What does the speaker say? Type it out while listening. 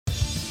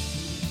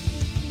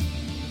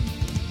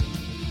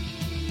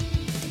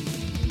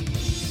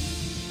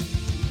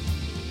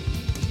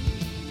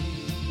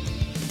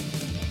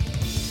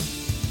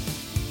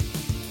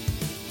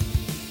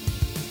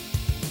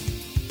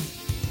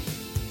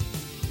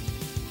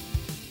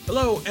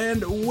Hello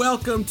and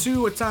welcome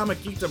to Atomic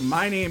Geekdom.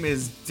 My name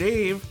is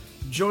Dave.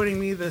 Joining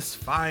me this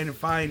fine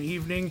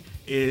evening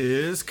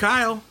is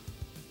Kyle.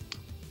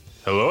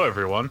 Hello,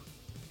 everyone.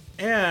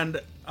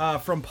 And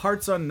from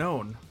parts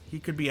unknown,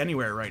 he could be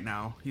anywhere right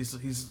now.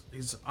 He's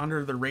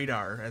under the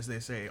radar, as they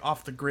say,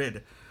 off the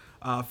grid.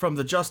 From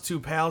the Just Two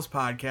Pals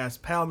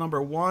podcast, pal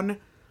number one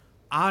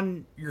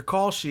on your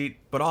call sheet,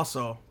 but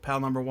also pal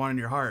number one in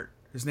your heart.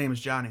 His name is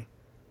Johnny.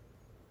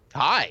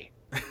 Hi,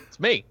 it's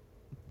me.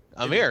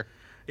 I'm here.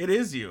 It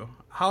is you.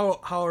 How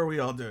are we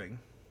all doing?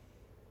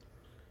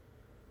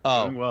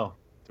 Oh, Doing well.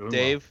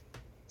 Dave,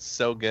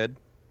 so good.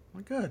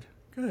 Well, good.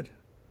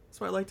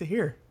 That's what I like to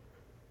hear.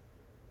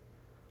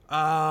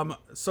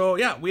 So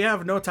yeah, we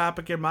have no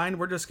topic in mind.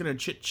 We're just gonna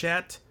chit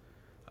chat.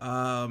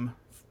 Chicken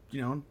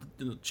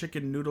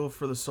noodle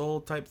for the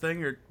soul type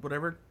thing or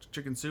whatever.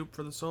 Chicken soup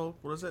for the soul.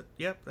 What is it?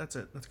 Yep, that's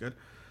it. That's good.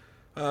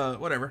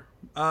 Whatever.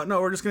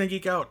 No, we're just gonna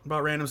geek out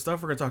about random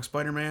stuff. We're gonna talk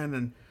Spider-Man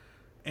and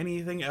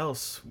anything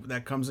else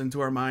that comes into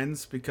our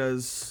minds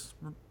because,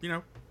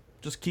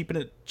 just keeping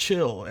it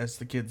chill, as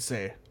the kids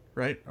say,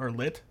 right? Or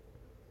lit?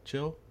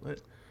 Chill?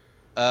 Lit?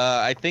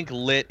 I think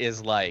lit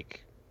is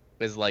like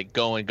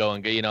going,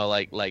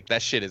 like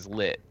that shit is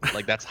lit.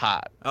 Like that's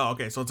hot. Oh,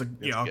 okay. So it's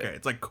okay.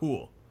 It's like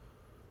cool.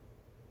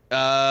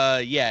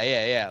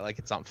 Yeah. Like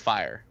it's on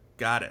fire.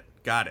 Got it.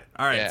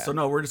 All right. Yeah. So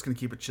no, we're just gonna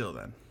keep it chill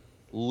then.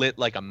 Lit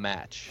like a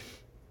match.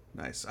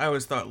 Nice. I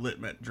always thought lit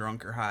meant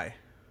drunk or high.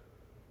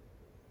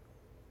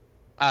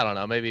 I don't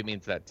know. Maybe it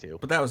means that too.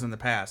 But that was in the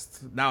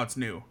past. Now it's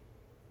new.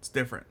 It's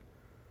different.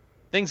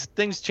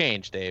 Things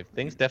change, Dave.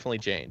 Things definitely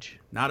change.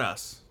 Not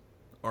us.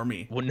 Or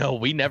me. Well, no,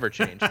 we never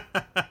change.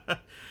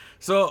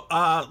 So,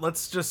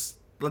 let's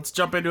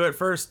jump into it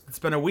first. It's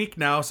been a week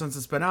now since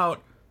it's been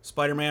out.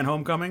 Spider-Man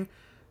Homecoming.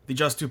 The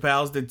Just Two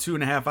Pals did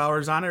 2.5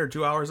 hours on it, or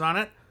 2 hours on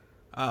it.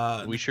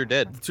 We sure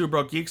did. The Two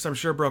Broke Geeks, I'm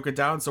sure, broke it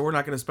down, so we're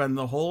not going to spend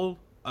the whole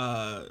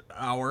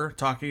hour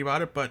talking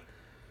about it, but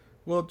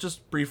we'll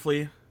just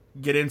briefly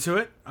get into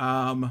it.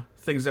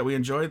 Things that we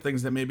enjoyed,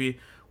 things that maybe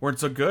weren't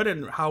so good,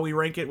 and how we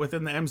rank it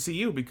within the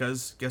MCU,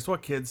 because guess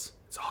what, kids?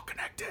 It's all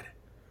connected.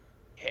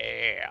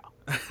 Yeah.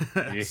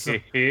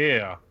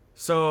 Yeah.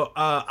 So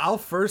I'll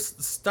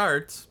first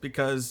start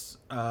because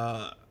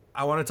I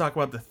want to talk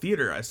about the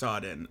theater I saw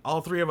it in.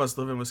 All three of us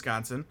live in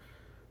Wisconsin,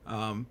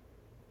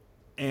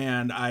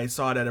 and I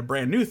saw it at a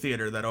brand new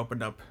theater that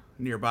opened up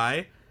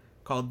nearby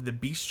called the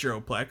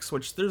Bistroplex,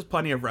 which there's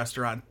plenty of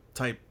restaurant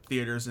type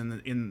theaters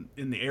in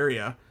the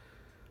area.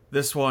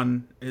 This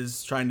one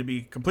is trying to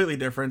be completely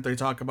different. They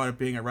talk about it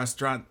being a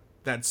restaurant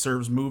that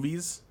serves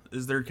movies,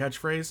 is their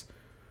catchphrase,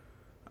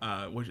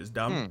 which is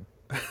dumb.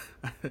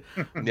 But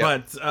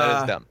that is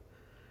dumb.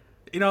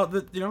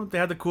 They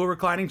had the cool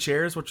reclining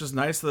chairs, which is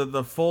nice.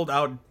 The fold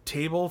out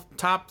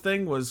tabletop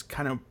thing was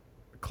kind of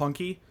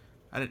clunky.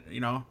 I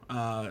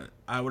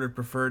would have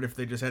preferred if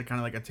they just had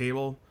kind of like a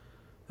table,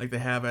 like they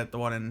have at the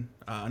one in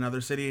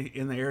another city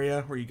in the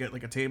area, where you get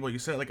like a table, you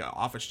sit like an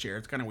office chair.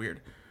 It's kind of weird,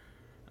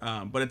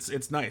 but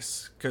it's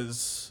nice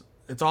because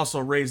it's also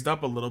raised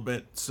up a little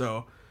bit,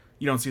 so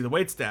you don't see the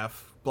waitstaff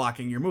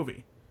blocking your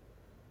movie.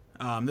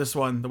 This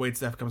one, the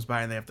waitstaff comes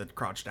by and they have to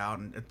crouch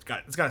down. It's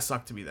got to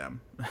suck to be them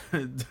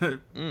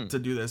to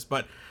do this.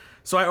 But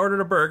so I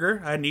ordered a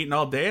burger. I hadn't eaten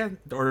all day. I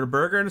ordered a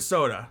burger and a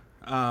soda.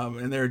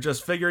 And they're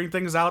just figuring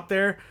things out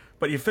there.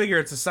 But you figure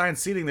it's assigned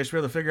seating. They should be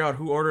able to figure out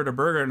who ordered a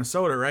burger and a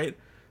soda, right?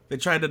 They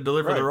tried to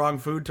deliver the wrong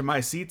food to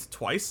my seat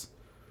twice.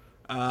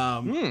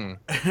 And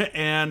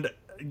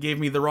gave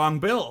me the wrong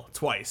bill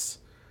twice.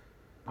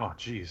 Oh,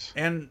 jeez.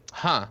 And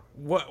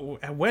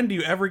when do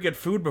you ever get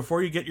food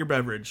before you get your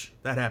beverage?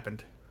 That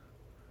happened.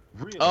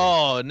 Really?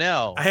 Oh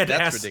no,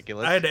 That's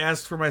ridiculous. I had to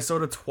ask for my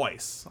soda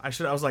twice. I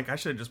should have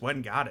just went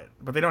and got it,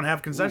 but they don't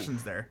have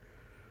concessions there.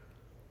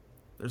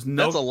 There's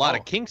no. That's a lot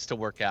of kinks to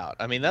work out.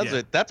 I mean,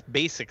 that's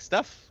basic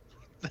stuff.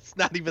 That's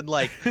not even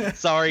like,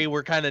 sorry,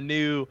 we're kind of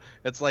new.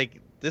 It's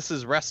like, this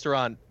is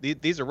restaurant.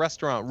 These are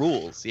restaurant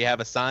rules. You have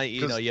a sign.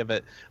 You have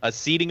a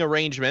seating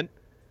arrangement,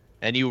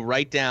 and you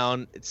write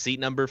down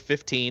seat number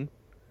 15.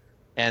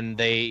 And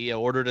they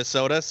ordered a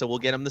soda, so we'll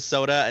get them the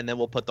soda, and then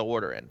we'll put the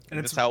order in. And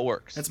that's how it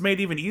works. It's made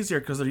even easier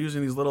because they're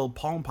using these little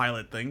Palm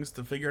Pilot things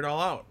to figure it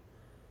all out.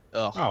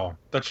 Ugh. Oh,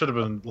 that should have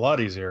been a lot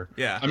easier.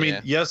 Yeah. I mean,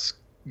 yes,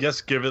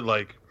 give it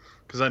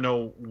because I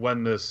know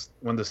when this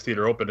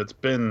theater opened, it's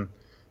been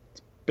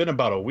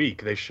about a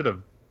week. They should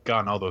have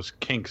gotten all those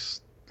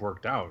kinks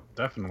worked out.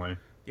 Definitely.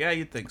 Yeah,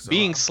 you'd think so.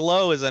 Being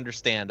slow is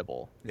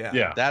understandable.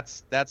 Yeah.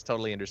 That's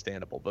totally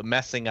understandable. But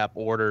messing up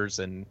orders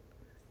and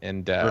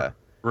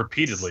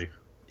repeatedly.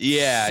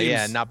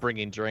 Yeah, not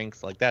bringing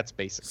drinks, like that's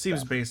basic.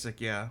 Seems stuff.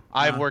 basic, yeah.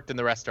 I've worked in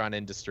the restaurant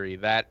industry.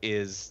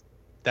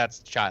 That's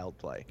child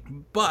play.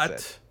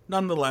 But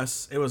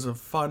nonetheless, it was a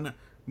fun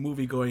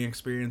movie-going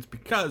experience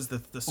because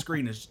the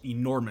screen is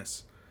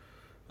enormous.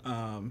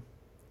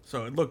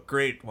 So it looked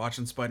great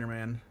watching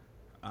Spider-Man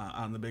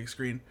on the big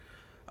screen.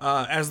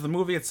 As the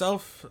movie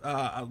itself,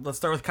 let's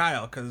start with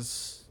Kyle,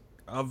 because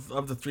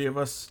of the three of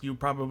us, you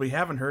probably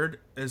haven't heard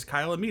is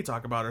Kyle and me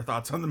talk about our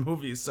thoughts on the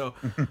movie. So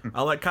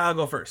I'll let Kyle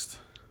go first.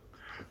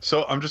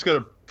 So I'm just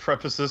gonna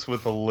preface this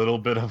with a little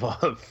bit of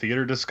a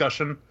theater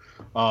discussion,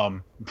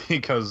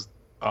 because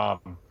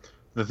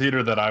the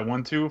theater that I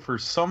went to, for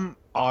some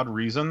odd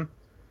reason,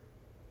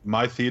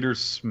 my theater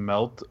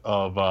smelt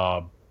of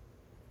a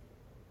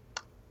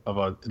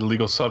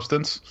illegal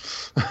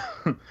substance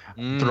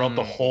throughout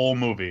the whole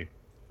movie.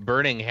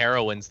 Burning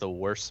heroin's the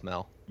worst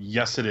smell.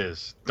 Yes, it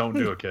is. Don't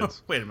do it,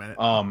 kids. Wait a minute.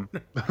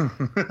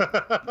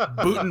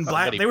 Booting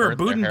black. They were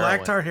booting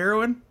black tar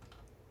heroin.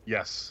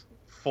 Yes,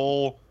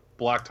 full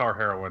black tar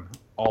heroin,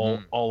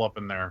 all up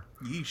in there.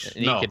 Yeesh.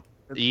 No,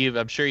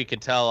 I'm sure you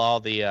could tell all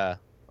the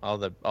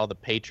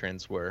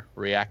patrons were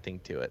reacting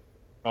to it.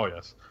 Oh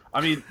yes,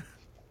 I mean,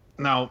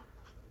 now,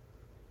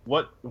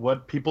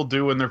 what people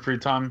do in their free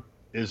time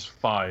is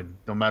fine.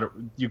 No matter,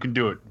 you can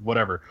do it,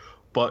 whatever.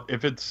 But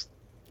if it's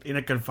in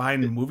a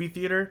confined movie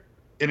theater,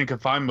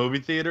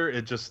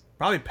 it just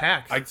probably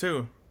packed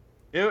too.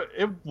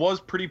 It was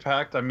pretty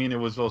packed. I mean, it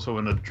was also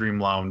in a Dream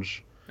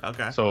Lounge.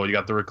 Okay. So you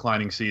got the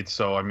reclining seats.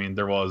 So I mean,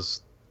 it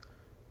was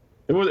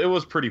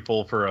pretty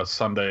full for a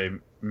Sunday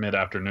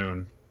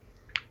mid-afternoon.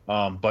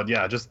 But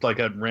yeah, just like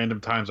at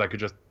random times, I could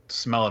just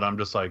smell it. I'm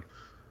just like,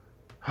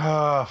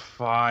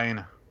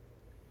 fine.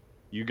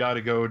 You got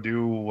to go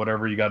do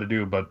whatever you got to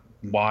do, but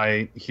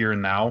why here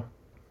and now?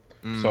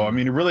 So I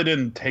mean, it really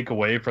didn't take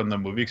away from the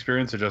movie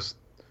experience. It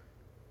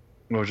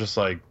was just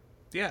like,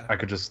 yeah, I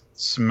could just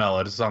smell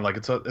it. It's not like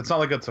it's a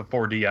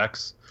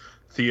 4DX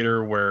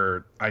theater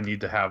where I need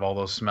to have all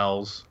those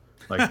smells,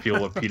 like feel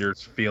what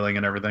Peter's feeling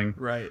and everything.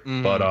 Right.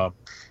 But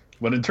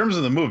in terms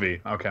of the movie,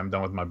 okay, I'm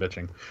done with my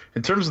bitching.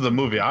 In terms of the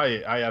movie,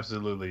 I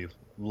absolutely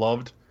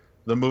loved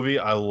the movie.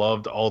 I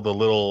loved all the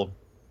little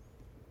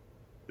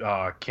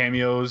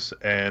cameos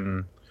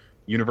and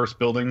universe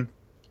building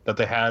that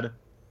they had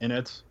in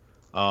it.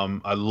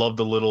 I loved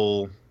the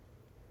little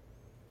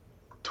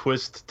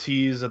twist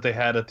tease that they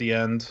had at the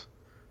end,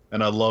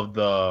 and I loved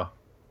the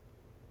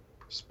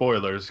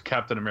spoilers,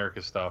 Captain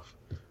America stuff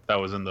that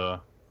was in the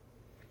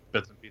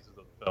bits and pieces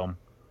of the film.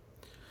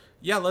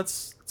 Yeah,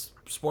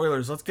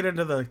 spoilers. Let's get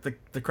into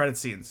the credit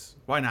scenes.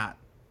 Why not?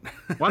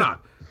 Why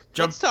not?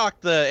 Let's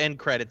talk the end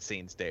credit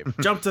scenes, Dave.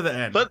 Jump to the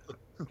end.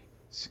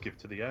 Skip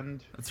to the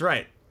end. That's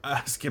right.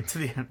 Skip to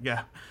the end.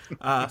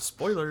 Yeah.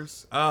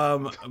 Spoilers.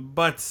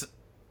 But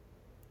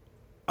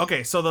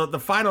okay, so the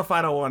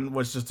final one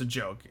was just a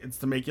joke. It's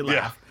to make you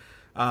laugh. Yeah.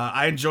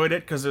 I enjoyed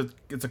it because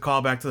it's a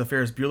callback to the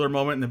Ferris Bueller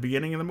moment in the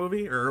beginning of the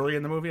movie, or early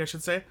in the movie, I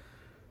should say.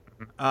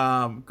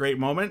 Great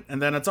moment,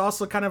 and then it's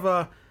also kind of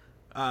a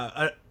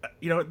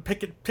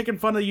picking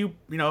fun of you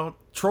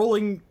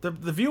trolling the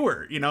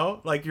viewer.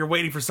 Like you're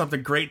waiting for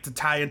something great to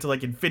tie into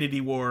like Infinity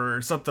War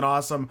or something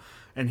awesome,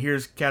 and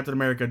here's Captain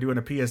America doing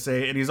a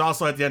PSA, and he's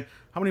also at the end,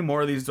 how many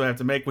more of these do I have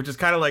to make? Which is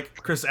kind of like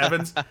Chris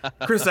Evans.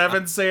 Chris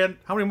Evans saying,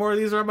 how many more of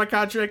these are on my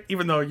contract?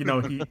 Even though,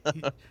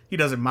 he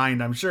doesn't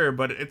mind, I'm sure,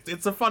 but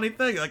it's a funny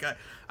thing. Like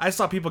I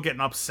saw people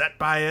getting upset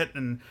by it,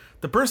 and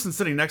the person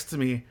sitting next to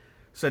me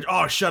said,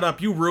 oh, shut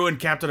up, you ruined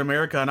Captain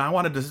America. And I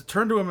wanted to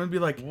turn to him and be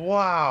like,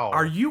 wow,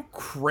 are you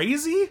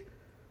crazy?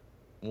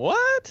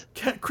 What?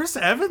 Chris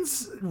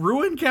Evans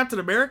ruined Captain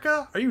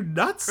America? Are you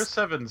nuts? Chris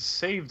Evans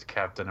saved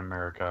Captain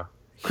America.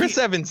 Chris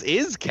Evans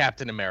is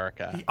Captain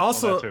America. He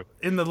also,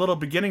 in the little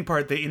beginning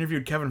part, they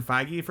interviewed Kevin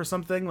Feige for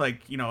something,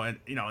 like, in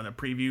the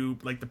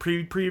preview, like the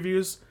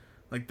previews,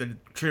 like the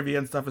trivia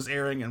and stuff was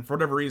airing, and for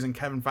whatever reason,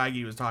 Kevin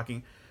Feige was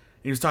talking.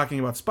 He was talking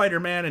about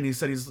Spider-Man, and he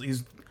said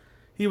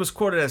he was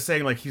quoted as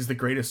saying, like, he's the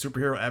greatest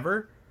superhero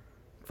ever,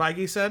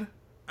 Feige said.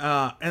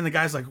 And the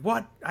guy's like,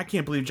 what? I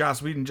can't believe Joss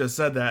Whedon just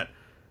said that.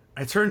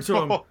 I turned to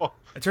him,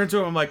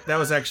 I'm like, that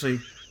was actually,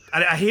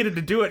 I hated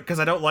to do it because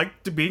I don't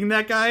like being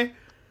that guy.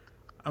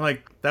 I'm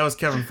like, that was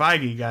Kevin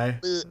Feige, guy.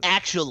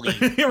 Actually.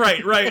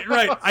 Right.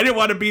 I didn't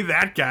want to be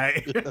that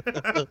guy.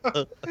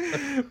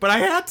 But I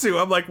had to.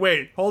 I'm like,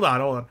 wait, hold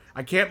on.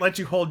 I can't let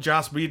you hold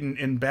Joss Whedon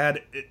in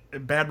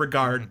bad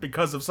regard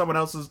because of someone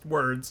else's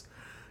words.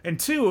 And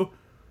two,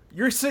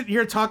 you're sitting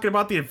here talking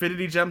about the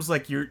Infinity Gems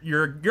like you're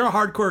a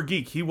hardcore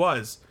geek. He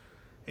was.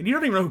 And you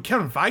don't even know who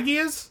Kevin Feige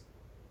is?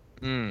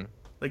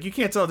 Like, you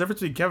can't tell the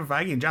difference between Kevin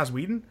Feige and Joss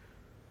Whedon?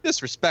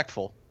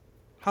 Disrespectful.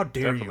 How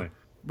dare you?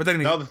 But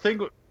then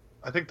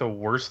I think the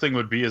worst thing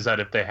would be is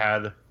that if they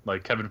had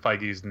like Kevin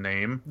Feige's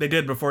name. They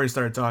did before he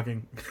started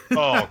talking.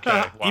 Oh,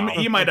 okay. Wow.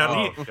 he might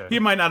not. He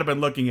might not have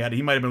been looking at it.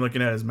 He might have been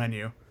looking at his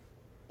menu.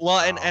 Well,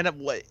 and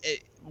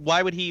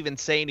why would he even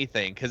say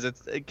anything? Because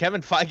it's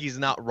Kevin Feige's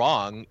not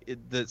wrong.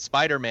 The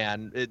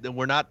Spider-Man.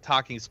 We're not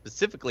talking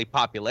specifically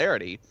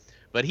popularity,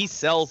 but he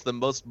sells the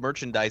most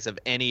merchandise of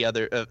any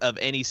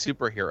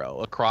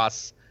superhero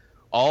across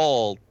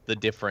all the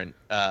different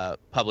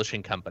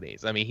publishing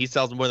companies. I mean, he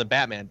sells more than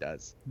Batman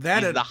does.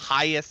 He's the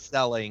highest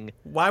selling.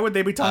 Why would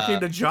they be talking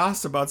to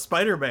Joss about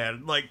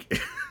Spider-Man? Like,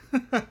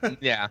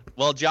 yeah.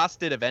 Well, Joss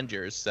did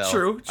Avengers,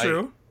 so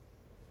true.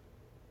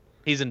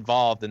 He's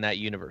involved in that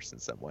universe in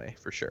some way,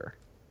 for sure.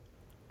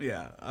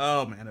 Yeah.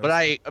 Oh man. But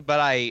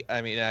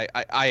I mean,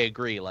 I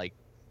agree. Like,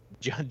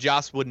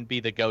 Joss wouldn't be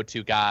the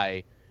go-to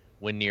guy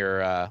when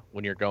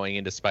you're going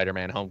into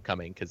Spider-Man: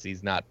 Homecoming, because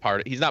he's not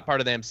part of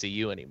the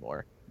MCU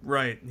anymore.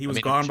 Right. He was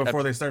gone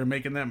before they started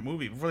making that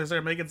movie. Before they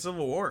started making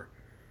Civil War.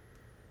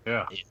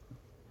 Yeah.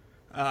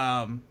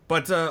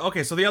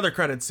 Okay, so the other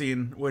credit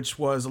scene, which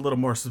was a little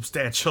more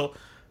substantial,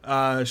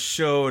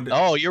 showed.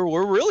 Oh,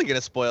 we're really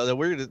gonna spoil it.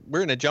 We're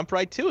gonna jump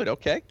right to it.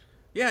 Okay.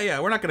 Yeah.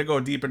 We're not gonna go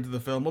deep into the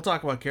film. We'll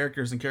talk about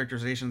characters and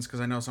characterizations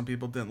because I know some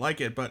people didn't like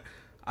it, but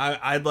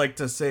I'd like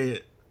to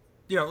say,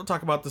 we'll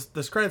talk about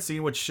this credit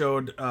scene, which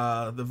showed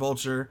the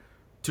Vulture,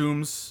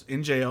 Toomes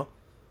in jail,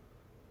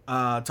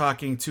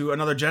 talking to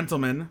another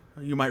gentleman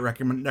you might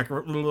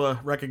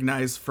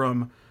recognize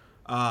from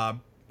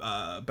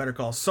Better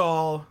Call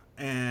Saul,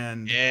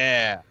 and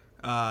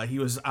he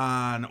was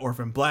on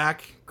Orphan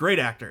Black. Great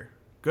actor,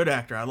 good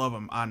actor. I love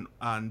him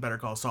on Better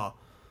Call Saul.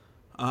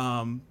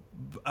 And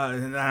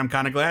I'm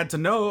kind of glad to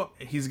know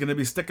he's going to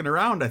be sticking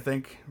around, I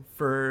think,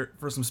 for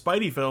some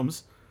Spidey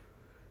films,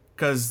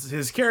 because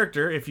his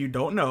character, if you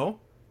don't know,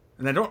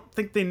 and I don't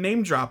think they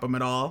name drop him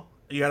at all.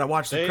 You got to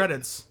watch the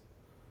credits.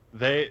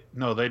 They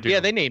do.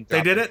 Yeah, they named.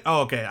 They did it.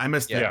 Oh, okay. I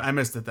missed it. I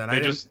missed it then.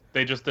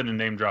 They just didn't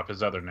name drop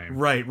his other name.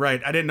 Right.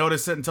 I didn't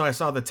notice it until I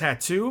saw the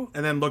tattoo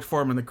and then looked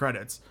for him in the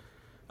credits.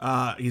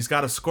 He's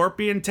got a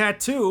scorpion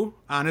tattoo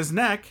on his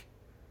neck,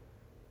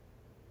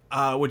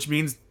 which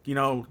means,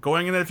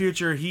 going into the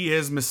future, he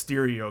is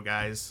Mysterio,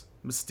 guys.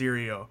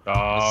 Mysterio. Oh,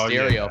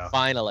 Mysterio. yeah.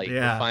 Finally,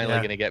 we're finally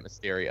gonna get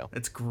Mysterio.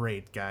 It's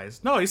great, guys.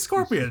 No, he's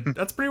Scorpion.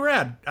 That's pretty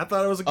rad. I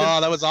thought it was a good.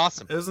 Oh, that was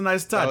awesome. It was a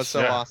nice touch. That was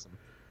so awesome.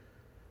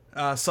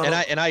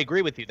 And I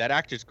agree with you. That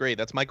actor's great.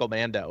 That's Michael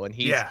Mando, and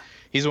he's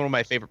one of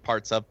my favorite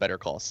parts of Better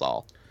Call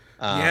Saul.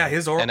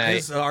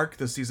 His arc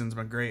this season's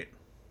been great.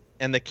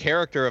 And the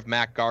character of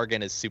Mac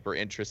Gargan is super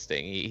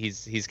interesting.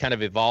 He's kind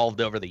of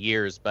evolved over the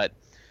years, but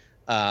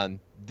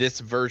this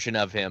version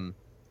of him,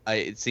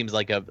 it seems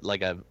like a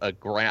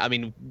I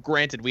mean,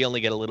 granted, we only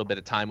get a little bit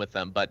of time with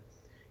them, but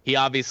he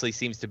obviously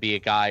seems to be a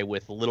guy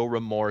with little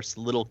remorse,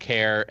 little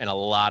care, and a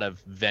lot of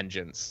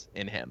vengeance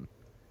in him.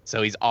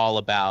 So he's all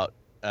about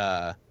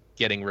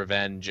getting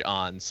revenge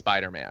on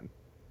Spider-Man.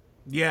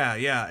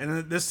 Yeah,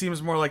 and this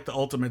seems more like the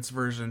Ultimates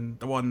version,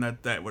 the one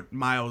that what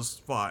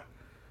Miles fought.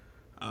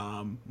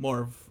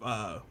 More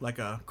of like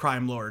a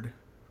crime lord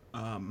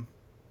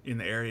in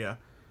the area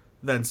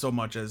than so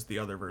much as the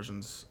other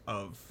versions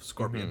of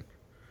Scorpion,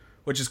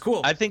 which is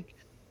cool. I think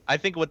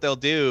what they'll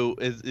do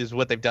is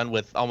what they've done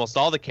with almost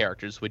all the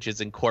characters, which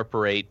is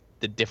incorporate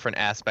the different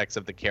aspects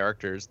of the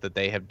characters that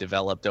they have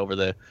developed over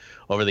the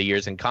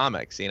years in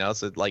comics.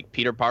 So like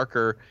Peter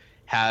Parker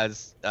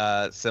has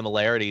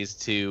similarities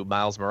to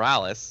Miles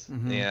Morales,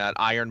 and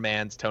Iron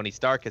Man's Tony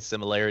Stark has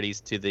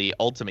similarities to the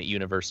Ultimate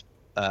Universe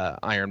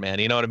Iron Man.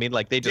 You know what I mean?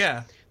 Like they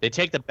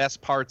take the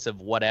best parts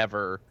of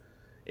whatever.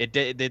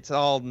 It's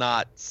all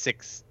not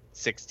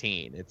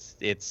 616.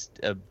 It's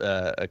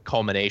a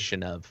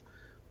culmination of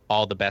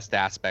all the best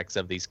aspects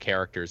of these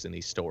characters in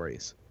these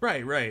stories.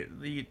 Right.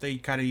 They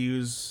kind of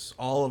use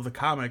all of the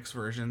comics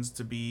versions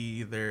to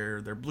be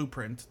their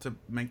blueprint to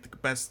make the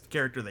best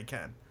character they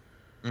can.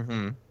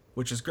 Mm-hmm.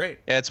 Which is great.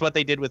 Yeah, it's what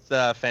they did with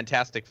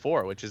Fantastic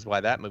Four, which is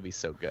why that movie's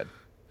so good.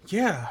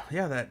 Yeah,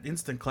 that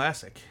instant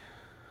classic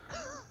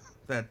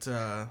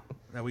that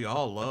we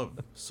all love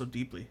so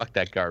deeply. Fuck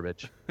that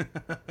garbage.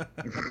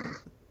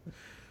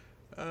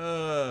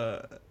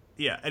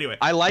 Yeah. Anyway,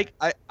 I like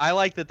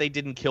that they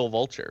didn't kill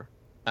Vulture.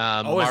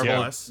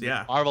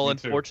 Marvel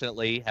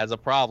unfortunately has a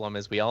problem,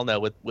 as we all know,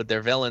 with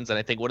their villains, and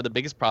I think one of the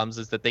biggest problems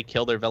is that they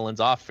kill their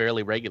villains off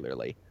fairly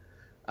regularly.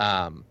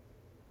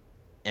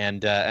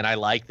 And I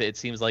like that it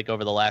seems like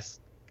over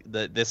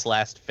this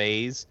last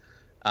phase,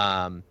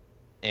 and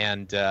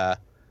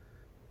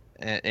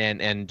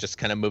just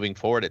kind of moving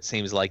forward, it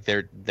seems like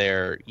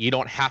they're you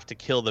don't have to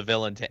kill the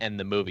villain to end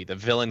the movie. The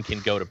villain can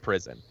go to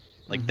prison.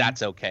 Like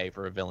that's okay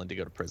for a villain to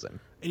go to prison.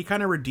 And he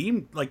kind of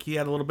redeemed, like he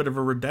had a little bit of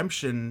a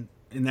redemption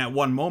in that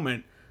one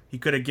moment. He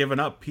could have given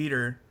up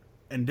Peter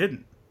and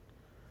didn't.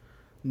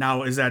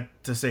 Now, is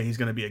that to say he's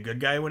going to be a good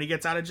guy when he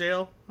gets out of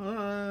jail?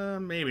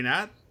 Maybe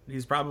not.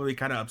 He's probably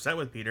kind of upset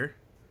with Peter.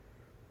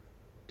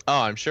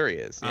 Oh, I'm sure he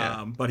is.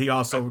 Yeah. But he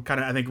also kind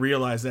of, I think,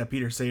 realized that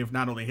Peter saved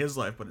not only his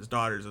life but his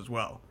daughter's as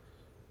well.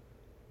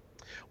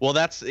 Well,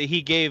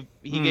 he gave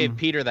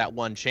Peter that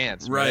one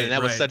chance, right? And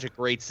that was such a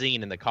great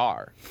scene in the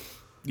car.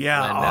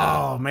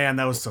 Yeah. Man,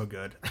 that was so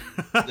good.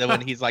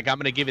 When he's like, "I'm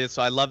going to give you this."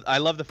 So I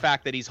love the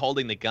fact that he's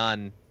holding the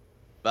gun,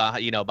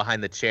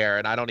 behind the chair,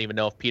 and I don't even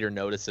know if Peter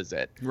notices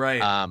it. Right.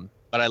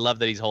 But I love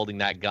that he's holding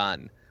that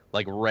gun,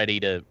 like ready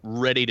to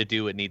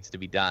do what needs to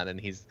be done. And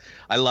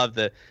I love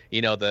the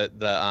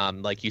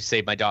like, you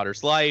saved my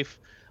daughter's life.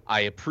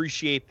 I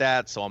appreciate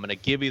that. So I'm going to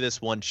give you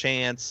this one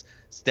chance.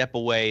 Step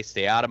away,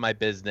 stay out of my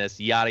business,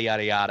 yada,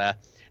 yada, yada.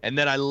 And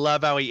then I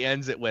love how he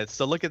ends it with,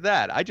 "So look at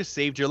that. I just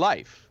saved your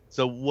life.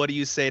 So what do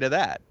you say to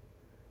that?"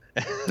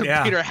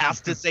 Yeah. Peter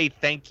has to say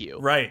thank you.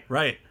 Right.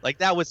 Like,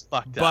 that was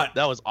fucked up.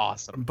 That was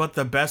awesome. But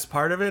the best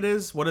part of it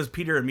is, what does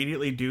Peter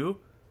immediately do?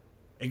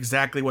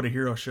 Exactly what a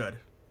hero should.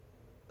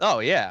 Oh,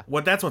 yeah.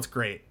 That's what's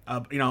great.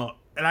 And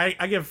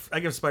I give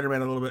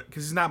Spider-Man a little bit,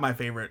 because he's not my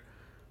favorite.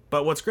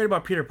 But what's great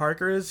about Peter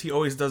Parker is he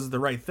always does the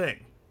right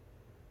thing.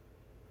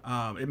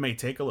 It may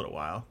take a little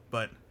while,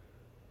 but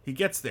he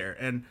gets there.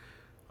 And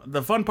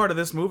the fun part of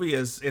this movie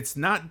is it's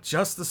not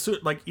just the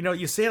suit. Like, you know,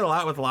 you say it a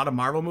lot with a lot of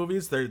Marvel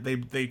movies.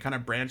 They kind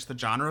of branch the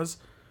genres.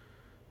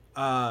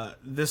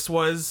 This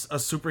was a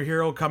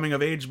superhero coming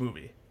of age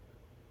movie.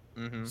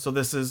 Mm-hmm. So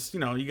this is, you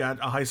know, you got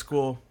a high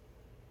school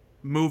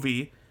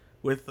movie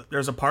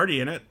there's a party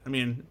in it. I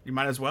mean, you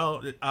might as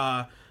well.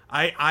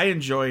 I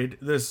enjoyed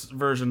this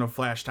version of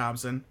Flash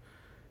Thompson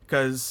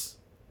because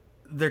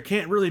there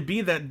can't really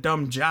be that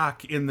dumb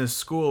jock in this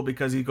school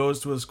because he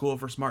goes to a school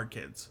for smart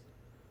kids.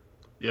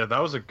 Yeah,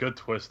 that was a good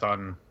twist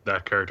on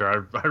that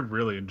character. I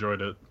really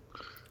enjoyed it.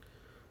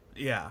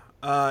 Yeah,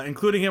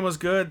 including him was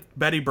good.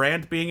 Betty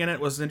Brant being in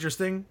it was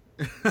interesting.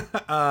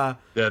 Yeah.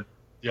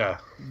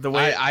 The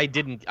way I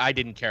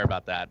didn't care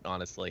about that,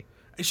 honestly.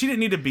 she didn't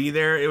need to be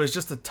there. It was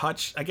just a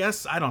touch, I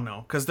guess. I don't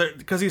know,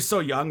 because he's so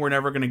young. We're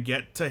never gonna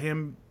get to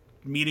him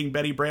meeting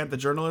Betty Brant, the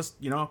journalist,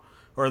 you know,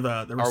 or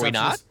the receptionist. Are we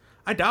not?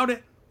 I doubt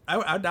it.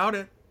 I doubt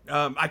it.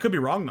 I could be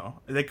wrong though.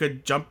 They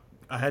could jump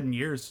ahead in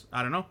years.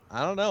 I don't know.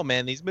 I don't know,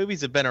 man. These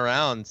movies have been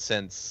around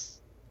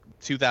since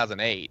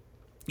 2008.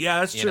 Yeah,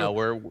 that's true. You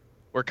know,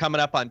 we're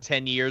coming up on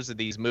 10 years of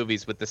these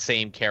movies with the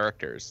same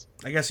characters.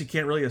 I guess you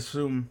can't really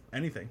assume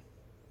anything.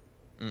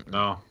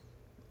 No.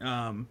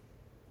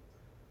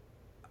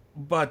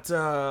 But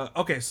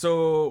okay,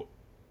 so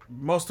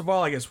most of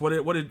all, I guess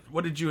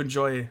what did you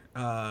enjoy,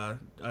 Kyle,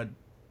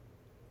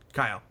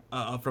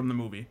 from the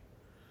movie?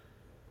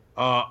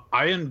 Are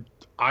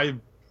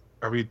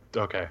we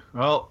okay?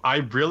 Well, I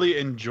really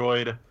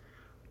enjoyed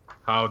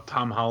how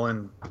Tom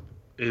Holland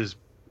is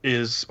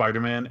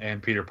Spider-Man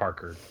and Peter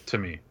Parker to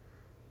me.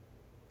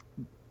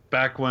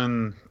 Back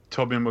when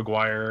Tobey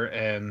Maguire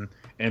and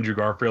Andrew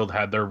Garfield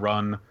had their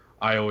run,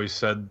 I always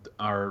said,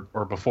 or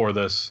before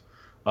this,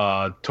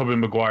 Tobey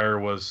Maguire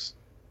was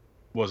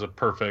a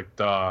perfect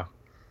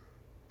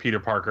Peter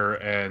Parker,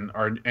 and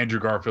Andrew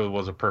Garfield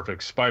was a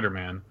perfect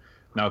Spider-Man.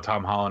 Now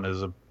Tom Holland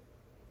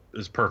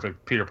is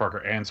perfect Peter Parker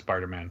and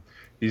Spider-Man.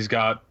 He's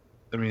got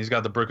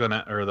the Brooklyn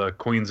or the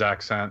Queens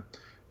accent,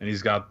 and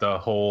he's got the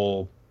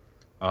whole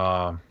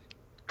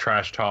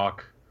trash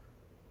talk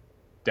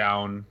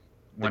down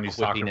when he's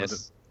talking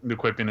with the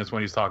quippiness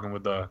when he's talking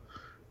with the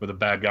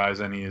bad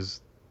guys, and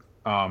he's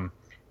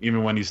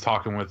even when he's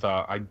talking with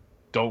I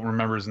don't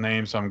remember his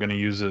name, so I'm going to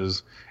use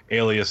his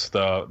alias,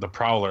 the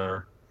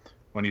Prowler,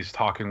 when he's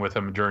talking with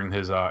him during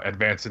his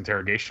advanced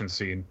interrogation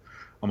scene.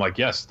 I'm like,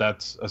 yes,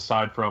 that's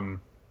aside from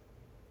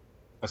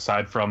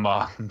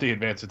the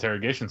advanced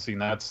interrogation scene,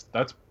 that's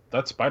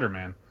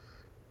Spider-Man,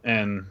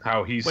 and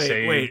how he's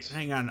saved. Wait,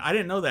 hang on. I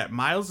didn't know that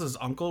Miles's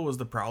uncle was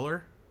the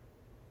Prowler.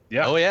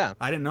 Yeah. Oh yeah.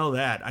 I didn't know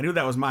that. I knew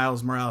that was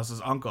Miles Morales'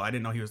 uncle. I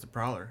didn't know he was the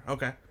Prowler.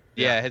 Okay.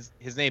 Yeah,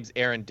 his name's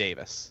Aaron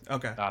Davis.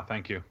 Okay.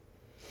 Thank you.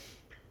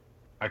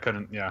 I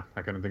couldn't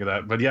think of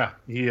that, but yeah,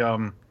 he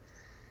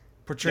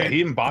portrayed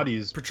he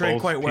embodies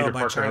portrayed quite well Peter by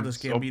Parker Childish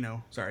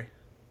Gambino. Sorry.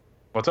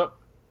 What's up?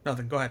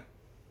 Nothing. Go ahead.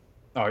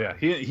 Oh yeah,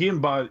 he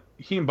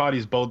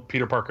embodies both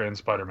Peter Parker and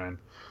Spider-Man.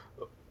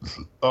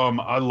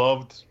 I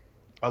loved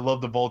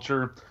the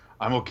Vulture.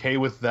 I'm okay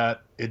with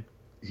that.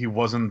 He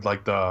wasn't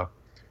like the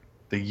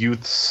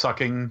youth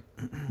sucking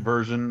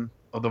version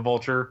of the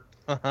Vulture.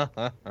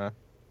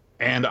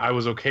 And I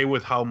was okay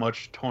with how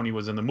much Tony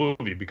was in the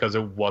movie because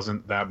it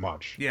wasn't that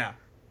much. Yeah.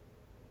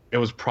 It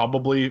was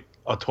probably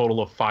a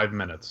total of 5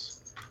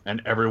 minutes,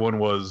 and everyone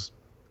was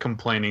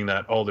complaining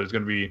that there's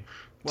going to be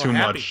too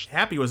much.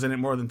 Happy was in it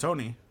more than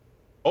Tony.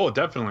 Oh,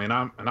 definitely, and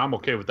I'm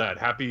okay with that.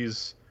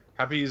 Happy's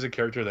a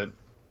character that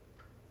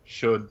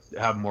should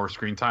have more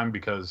screen time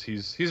because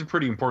he's a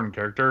pretty important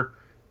character,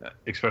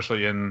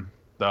 especially in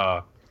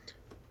the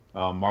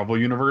Marvel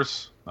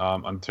universe,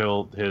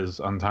 until his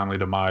untimely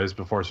demise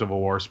before Civil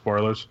War.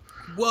 Spoilers.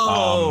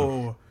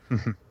 Whoa.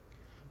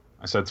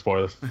 I said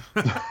spoilers.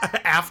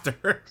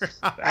 After.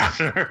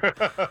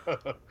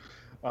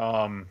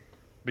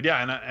 But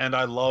yeah, and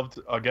I loved,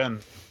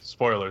 again,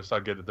 spoilers. I'll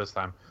get it this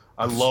time.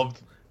 I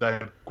loved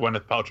that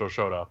Gwyneth Paltrow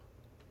showed up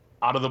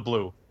out of the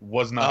blue.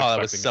 Was not.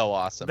 That was so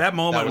awesome. That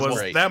moment was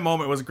great. That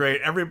moment was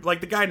great.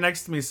 The guy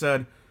next to me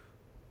said,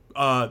 he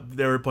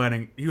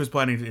was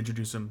planning to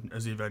introduce him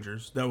as the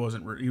Avengers. That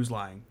wasn't. He was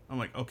lying. I'm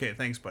like, okay,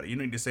 thanks, buddy. You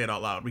don't need to say it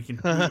out loud.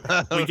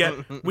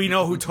 We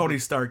know who Tony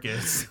Stark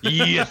is.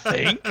 You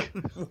think?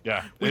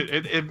 Yeah.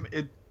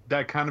 It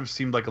that kind of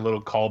seemed like a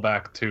little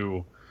callback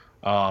to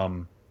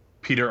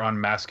Peter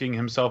unmasking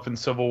himself in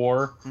Civil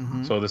War.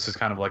 Mm-hmm. So this is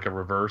kind of like a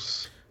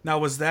reverse. Now,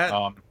 was that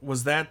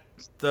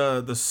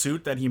the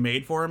suit that he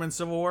made for him in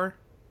Civil War?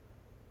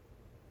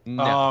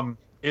 No.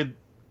 It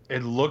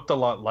looked a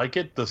lot like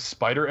it. The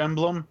spider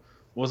emblem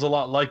was a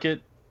lot like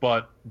it,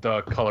 but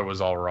the color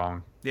was all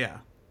wrong. Yeah.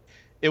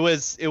 It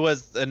was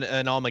an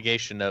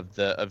amalgamation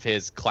of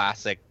his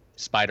classic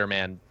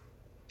Spider-Man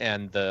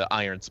and the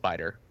Iron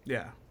Spider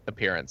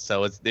appearance.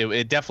 So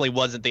it definitely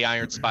wasn't the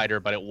Iron Spider,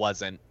 but it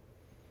wasn't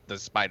the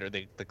Spider,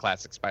 the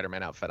classic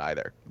Spider-Man outfit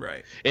either.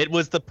 Right. It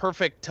was the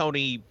perfect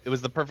Tony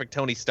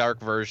Stark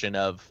version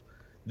of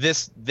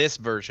this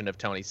version of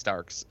Tony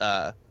Stark's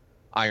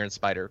Iron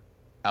Spider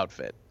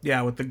outfit.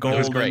 Yeah, with the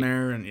gold in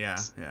there, and yeah.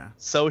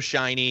 So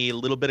shiny, a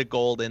little bit of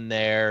gold in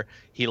there.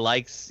 He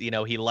likes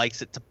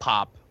it to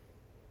pop.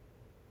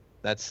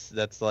 That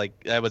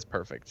was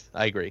perfect.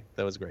 I agree.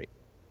 That was great.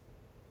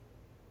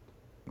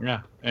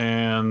 Yeah,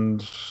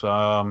 and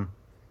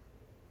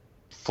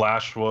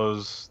Flash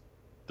was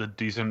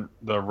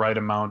the right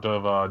amount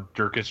of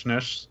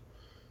jerkishness,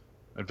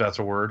 if that's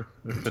a word.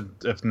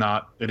 If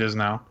not, it is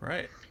now.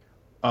 Right.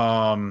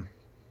 I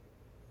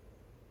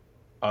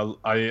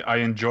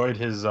enjoyed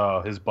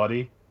his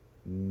buddy,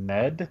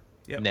 Ned.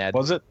 Yep. Ned.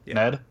 Was it Yep.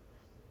 Ned?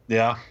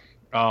 Yeah.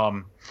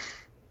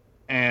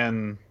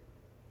 And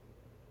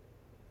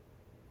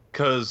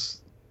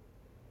because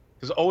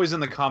always in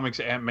the comics,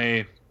 Aunt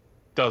May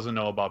doesn't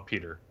know about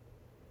Peter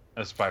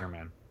as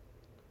Spider-Man.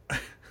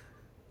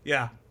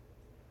 Yeah.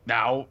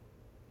 Now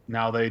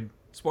they.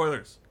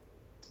 Spoilers.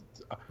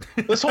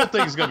 This whole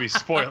thing's gonna be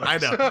spoilers. I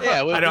know.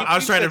 Yeah, I know. I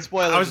was trying to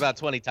spoilers about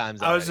 20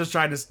 times. I was just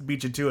trying to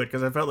beat you to it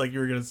because I felt like you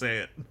were gonna say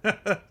it.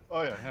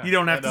 Oh yeah. You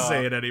don't have to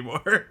say it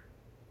anymore.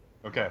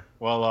 Okay.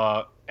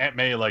 Well, Aunt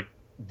May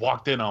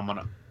walked in on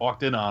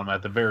him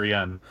at the very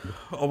end.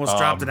 Almost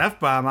dropped an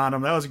F-bomb on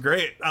him. That was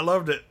great. I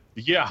loved it.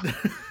 Yeah.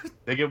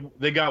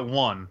 They got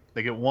one.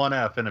 They get one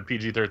F in a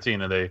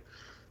PG-13, and they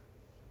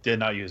did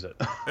not use it.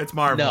 It's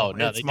Marvel.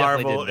 No, it's they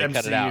Marvel definitely didn't.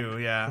 They cut it out.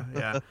 MCU.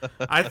 Yeah.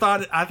 I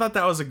thought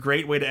that was a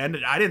great way to end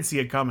it. I didn't see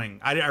it coming.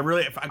 I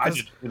really. I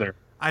didn't either.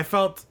 I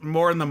felt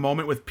more in the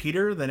moment with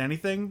Peter than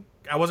anything.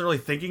 I wasn't really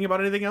thinking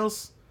about anything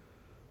else.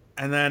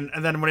 And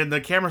then when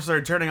the camera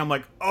started turning, I'm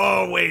like,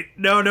 oh wait,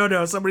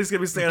 no, somebody's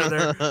gonna be standing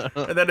there.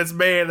 And then it's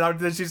May, and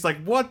then she's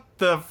like, what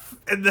the?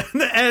 And then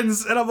it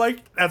ends, and I'm like,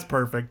 that's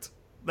perfect.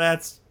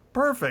 That's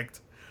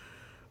perfect.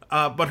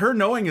 But her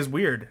knowing is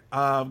weird.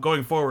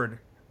 Going forward,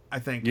 I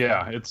think.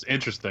 Yeah, it's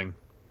interesting.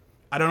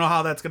 I don't know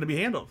how that's gonna be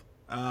handled.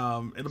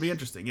 It'll be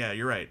interesting. Yeah,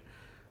 you're right.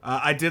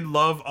 I did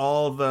love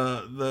all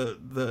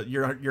the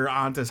your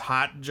aunt is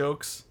hot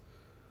jokes.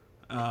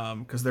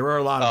 Because there were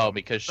a lot of. Oh,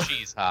 because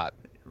she's hot.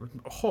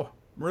 Oh,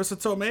 Marissa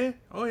Tomei.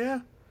 Oh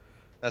yeah,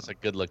 that's a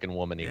good-looking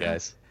woman, you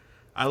guys.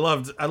 I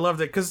loved it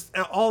because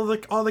all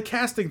the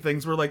casting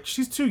things were like,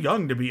 she's too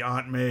young to be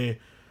Aunt May,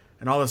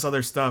 and all this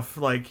other stuff.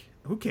 Like,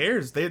 who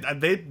cares?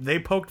 They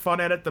poked fun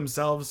at it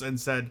themselves and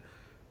said,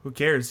 who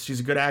cares? She's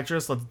a good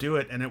actress. Let's do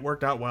it, and it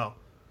worked out well.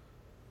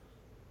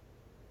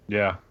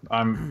 Yeah,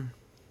 I'm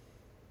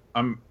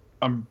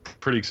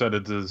pretty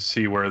excited to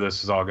see where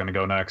this is all going to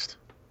go next.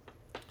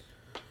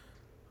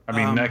 I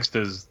mean, next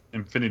is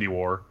Infinity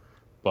War.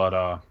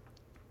 But,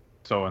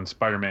 so in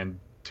Spider-Man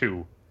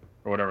 2,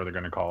 or whatever they're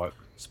going to call it.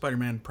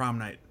 Spider-Man Prom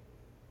Night.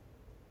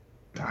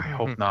 I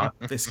hope not.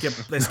 They skip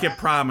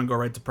prom and go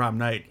right to prom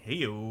night.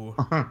 Hey-yo.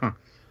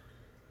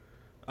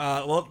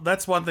 Well,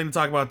 that's one thing to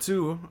talk about,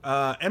 too.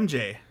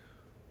 MJ.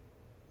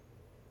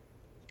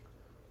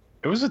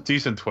 It was a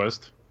decent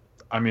twist.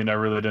 I mean, I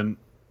really didn't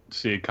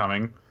see it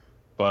coming.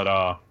 But,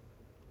 I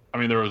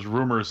mean, there was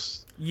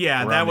rumors.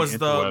 Yeah, that was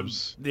the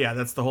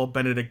that's the whole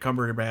Benedict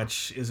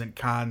Cumberbatch isn't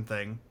Khan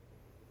thing.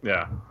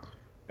 Yeah,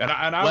 and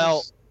I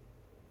was.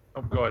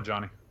 Oh, go ahead,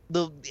 Johnny.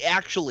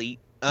 Feige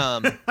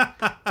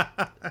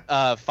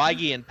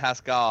and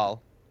Pascal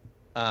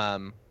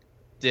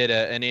did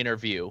an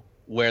interview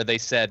where they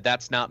said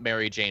that's not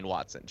Mary Jane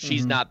Watson.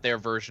 She's not their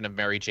version of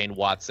Mary Jane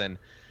Watson.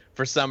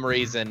 For some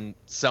reason,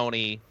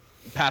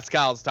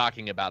 Pascal's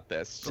talking about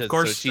this. Of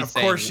course she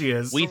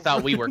is. We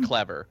thought we were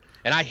clever,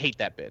 and I hate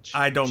that bitch.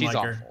 I don't She's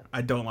like her. awful.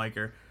 I don't like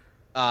her.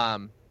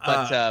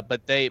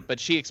 But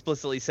she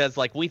explicitly says,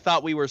 like, we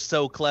thought we were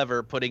so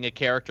clever putting a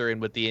character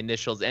in with the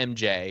initials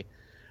MJ,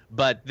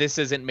 but this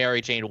isn't Mary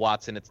Jane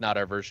Watson. It's not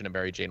our version of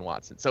Mary Jane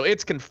Watson. So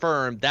it's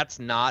confirmed that's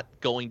not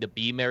going to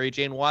be Mary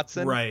Jane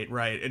Watson. Right.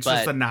 It's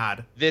just a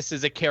nod. This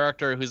is a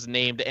character who's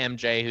named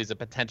MJ, who's a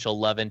potential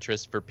love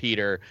interest for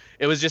Peter.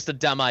 It was just a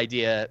dumb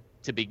idea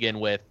to begin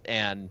with,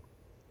 and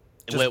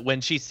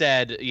when she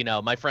said,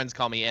 my friends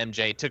call me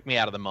MJ, it took me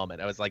out of the moment.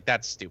 I was like,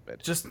 that's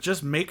stupid.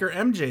 Just make her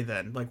MJ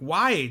then. Like,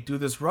 why do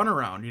this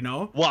runaround,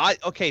 Well,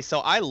 so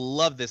I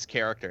love this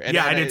character. And,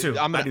 I do too.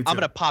 I'm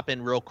gonna pop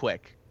in real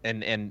quick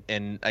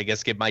and I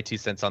guess give my 2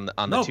 cents on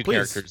the two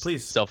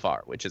characters so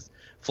far, which is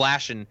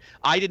Flash. And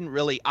I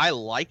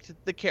liked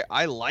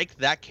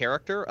that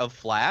character of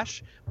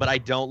Flash, but I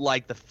don't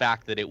like the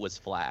fact that it was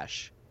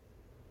Flash.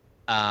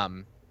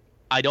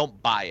 I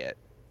don't buy it.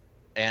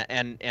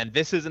 And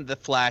this isn't the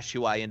Flash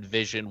who I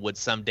envision would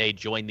someday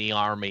join the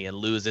army and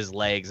lose his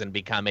legs and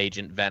become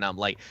Agent Venom.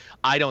 Like,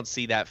 I don't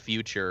see that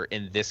future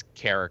in this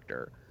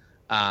character,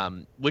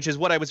 which is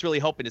what I was really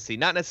hoping to see.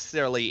 Not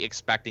necessarily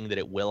expecting that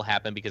it will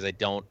happen, because I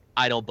don't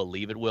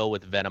believe it will,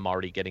 with Venom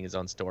already getting his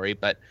own story.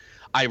 But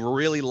I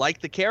really like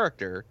the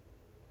character.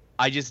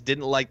 I just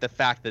didn't like the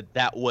fact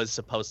that was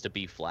supposed to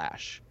be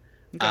Flash.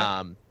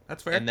 Okay.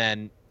 That's fair.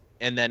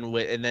 and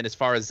then as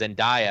far as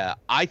Zendaya,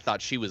 I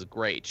thought she was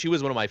great. She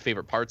was one of my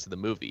favorite parts of the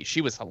movie. She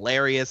was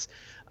hilarious.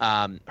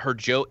 Her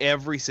joke,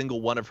 every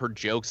single one of her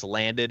jokes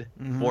landed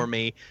for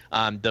me.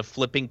 The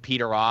flipping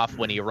Peter off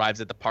when he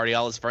arrives at the party,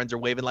 all his friends are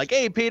waving like,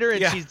 "Hey, Peter,"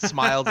 and she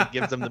smiles and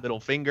gives him the middle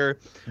finger.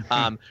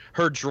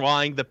 Her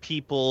drawing the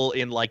people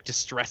in like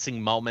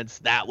distressing moments,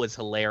 that was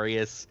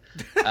hilarious.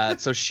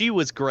 So she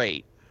was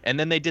great. And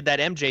then they did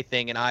that MJ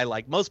thing, and I,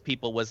 like most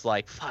people, was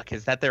like, "Fuck,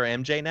 is that their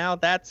MJ now?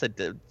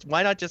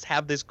 Why not just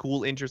have this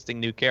cool,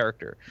 interesting new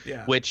character?"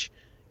 Yeah. Which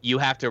you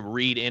have to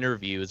read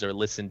interviews or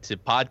listen to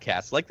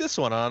podcasts like this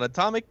one on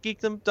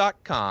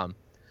AtomicGeekdom.com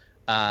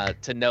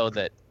to know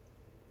that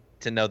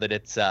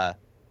it's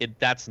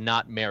that's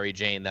not Mary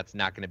Jane. That's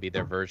not going to be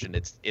their version.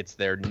 It's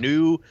their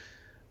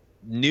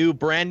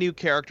brand new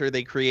character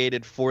they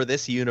created for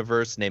this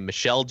universe named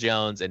Michelle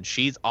Jones, and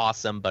she's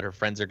awesome, but her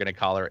friends are going to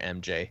call her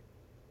MJ.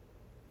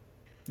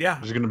 Yeah,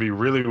 it's going to be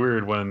really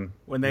weird when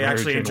they Mary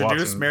actually Jane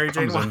introduce Mary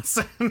Jane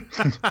Watson.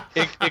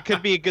 It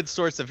could be a good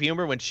source of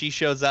humor when she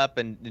shows up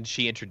and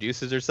she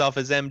introduces herself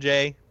as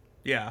MJ.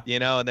 Yeah,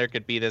 and there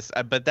could be this,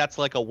 but that's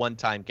like a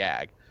one-time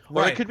gag,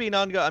 or it could be an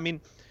ongoing. I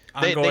mean,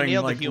 they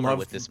nailed the humor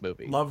with this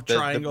movie. Love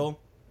triangle.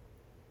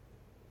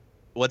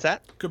 What's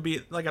that? Could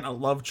be like a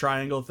love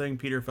triangle thing.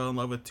 Peter fell in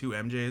love with two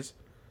MJs.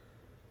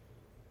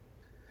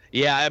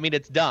 Yeah, I mean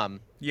it's dumb.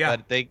 Yeah,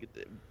 but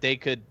they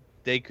could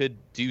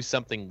do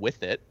something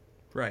with it.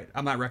 Right.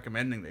 I'm not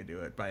recommending they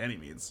do it by any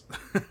means.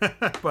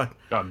 But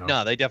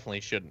no, they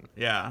definitely shouldn't.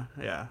 Yeah.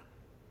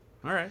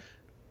 All right.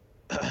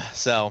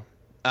 So,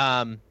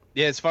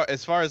 as far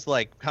as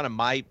like kind of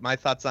my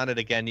thoughts on it,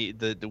 again,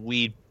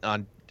 we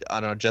on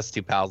our Just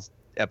Two Pals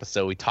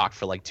episode, we talked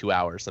for like 2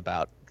 hours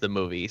about the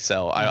movie,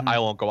 so I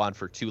won't go on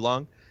for too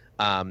long.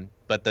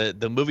 But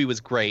the movie was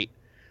great.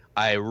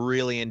 I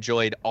really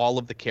enjoyed all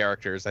of the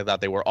characters. I thought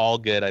they were all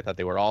good. I thought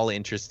they were all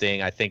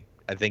interesting. I think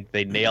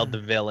they nailed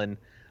the villain.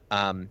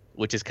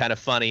 Which is kind of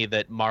funny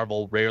that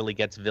Marvel rarely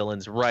gets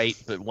villains right,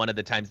 but one of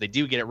the times they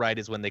do get it right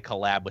is when they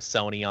collab with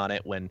Sony on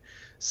it, when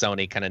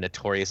Sony kind of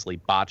notoriously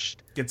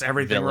gets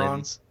everything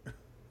villains. Wrong.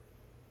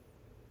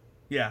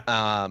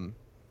 Yeah.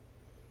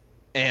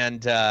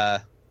 And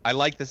I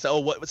like this. So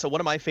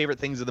one of my favorite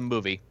things of the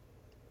movie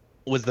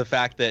was the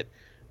fact that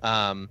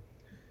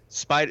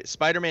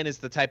Spider-Man is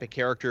the type of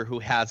character who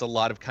has a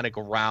lot of kind of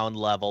ground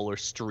level or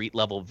street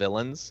level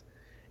villains,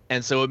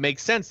 and so it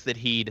makes sense that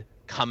he'd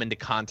come into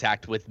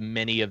contact with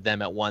many of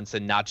them at once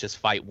and not just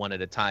fight one at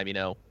a time.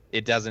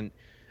 It doesn't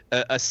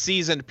a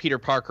seasoned Peter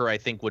Parker, I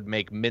think, would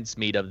make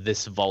mincemeat of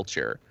this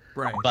Vulture,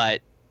 right?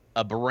 But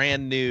a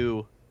brand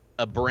new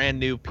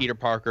Peter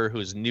Parker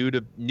who's new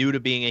to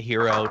being a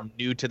hero,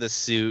 new to the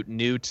suit,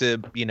 new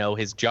to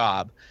his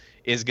job,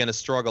 is going to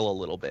struggle a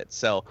little bit.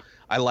 So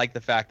I like the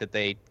fact that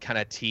they kind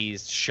of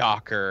teased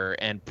Shocker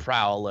and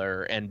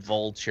Prowler and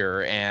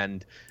Vulture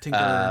and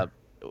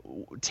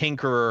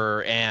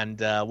Tinkerer and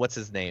what's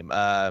his name?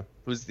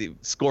 Who's the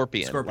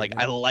Scorpion? Like,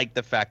 yeah. I like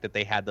the fact that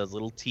they had those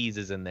little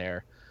teases in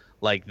there,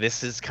 like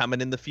this is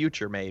coming in the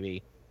future,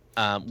 maybe,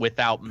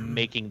 without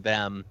making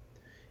them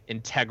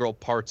integral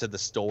parts of the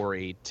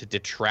story to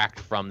detract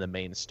from the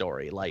main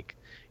story. Like,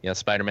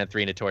 Spider-Man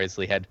 3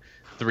 notoriously had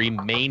 3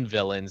 main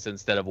villains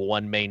instead of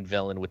 1 main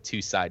villain with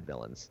 2 side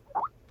villains.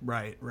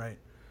 Right.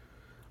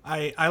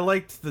 I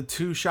liked the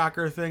 2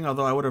 Shocker thing,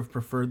 although I would have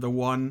preferred the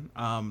 1.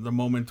 The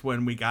moment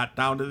when we got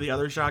down to the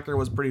other Shocker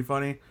was pretty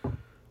funny,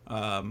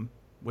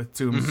 with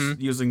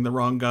Toomes using the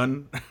wrong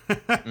gun.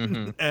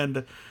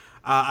 And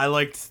I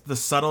liked the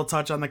subtle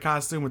touch on the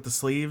costume with the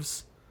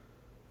sleeves.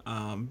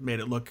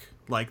 Made it look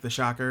like the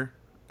Shocker,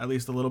 at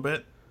least a little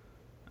bit,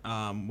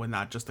 when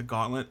not just the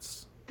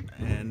gauntlets.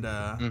 And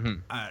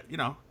I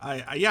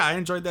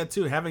enjoyed that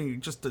too, having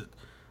just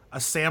a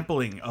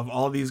sampling of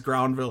all these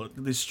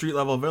these street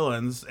level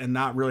villains, and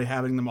not really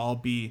having them all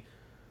be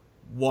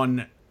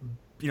one,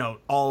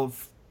 all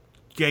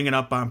ganging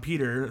up on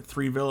Peter.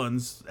 3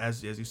 villains,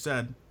 as you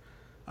said,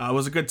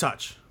 was a good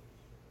touch,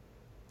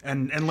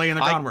 and laying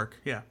the groundwork.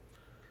 Yeah,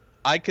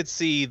 I could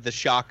see the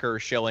Shocker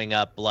showing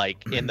up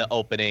like in the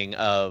opening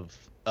of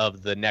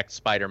the next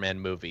Spider-Man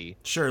movie.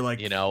 Sure, like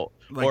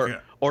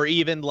or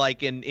even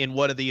like in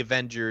one of the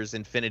Avengers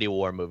Infinity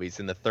War movies,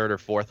 in the 3rd or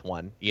 4th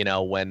one,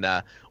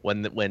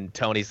 when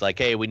Tony's like,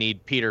 "Hey, we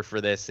need Peter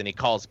for this," and he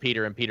calls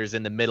Peter, and Peter's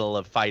in the middle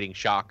of fighting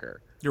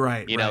Shocker. You're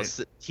right.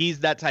 So he's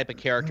that type of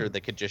character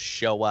that could just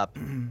show up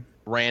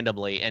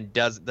randomly, and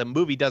the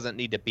movie doesn't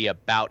need to be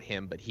about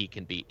him, but he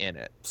can be in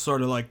it.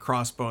 Sort of like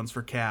Crossbones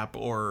for Cap,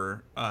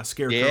 or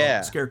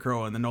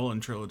Scarecrow in the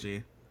Nolan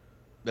trilogy.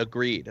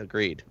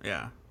 Agreed.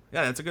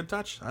 Yeah, that's a good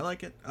touch. I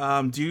like it.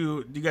 Do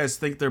you guys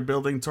think they're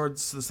building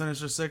towards the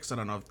Sinister Six? I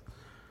don't know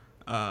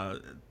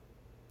if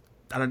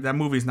that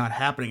movie's not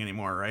happening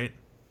anymore, right?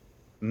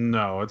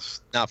 No,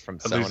 it's not from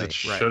Sony. At least it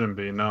shouldn't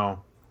be.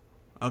 No.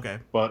 Okay.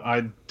 But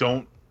I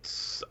don't.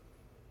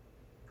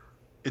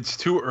 It's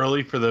too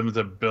early for them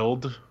to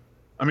build.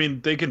 I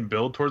mean, they can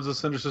build towards the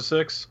Sinister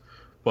Six,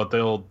 but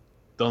they'll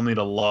need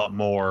a lot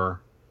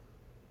more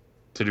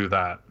to do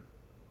that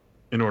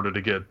in order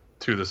to get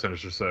to the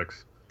Sinister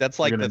Six. That's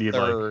like the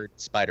third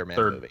Spider-Man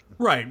movie.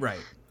 Right.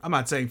 I'm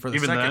not saying for the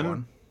second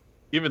one.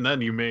 Even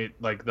then, you made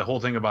like the whole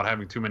thing about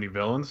having too many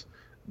villains.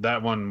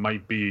 That one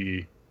might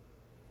be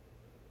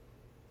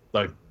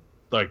like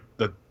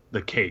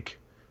the cake,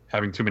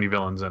 having too many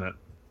villains in it.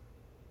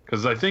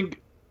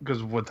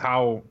 Because with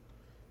how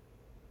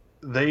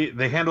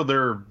they handled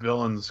their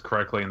villains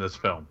correctly in this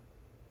film,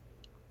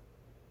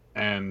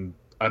 and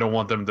I don't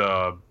want them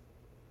to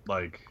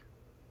like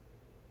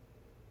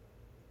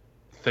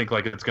think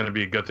like it's going to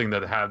be a good thing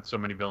that it had so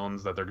many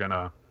villains that they're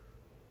gonna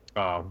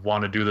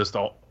want to do this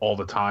all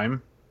the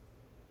time.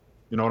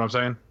 You know what I'm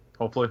saying?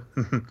 Hopefully.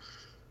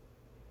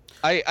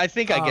 I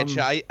think I get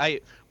you.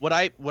 What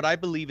I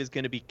believe is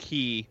going to be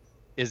key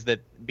is that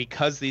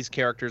because these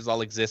characters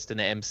all exist in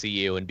the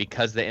MCU and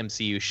because the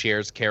MCU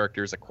shares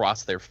characters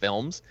across their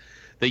films,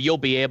 that you'll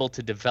be able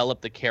to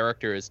develop the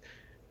characters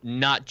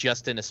not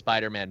just in a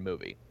Spider-Man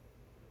movie.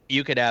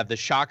 You could have the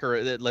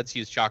Shocker. Let's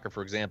use Shocker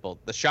for example.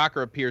 The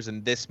Shocker appears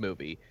in this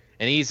movie,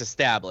 and he's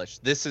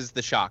established. This is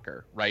the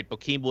Shocker, right?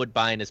 Bokeem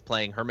Woodbine is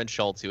playing Herman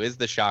Schultz, who is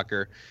the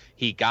Shocker.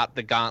 He got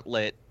the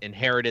gauntlet,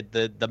 inherited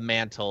the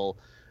mantle,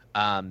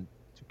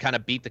 kind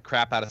of beat the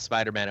crap out of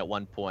Spider-Man at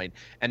one point,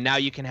 and now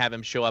you can have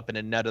him show up in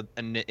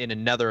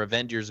another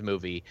Avengers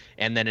movie,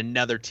 and then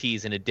another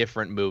tease in a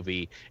different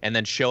movie, and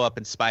then show up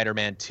in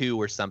Spider-Man 2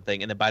 or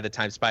something, and then by the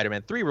time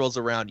Spider-Man 3 rolls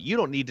around, you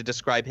don't need to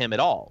describe him at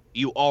all.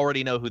 You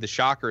already know who the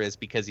Shocker is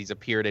because he's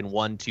appeared in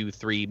 1, 2,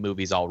 3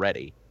 movies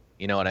already.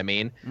 You know what I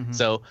mean? Mm-hmm.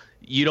 So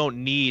you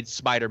don't need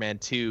Spider-Man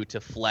 2 to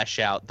flesh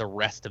out the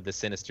rest of the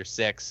Sinister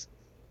Six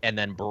and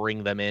then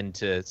bring them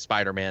into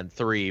Spider-Man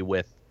 3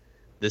 with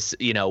this,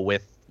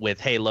 with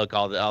hey, look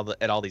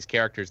at all these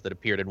characters that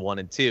appeared in 1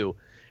 and 2.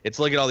 It's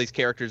look at all these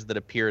characters that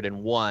appeared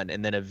in 1,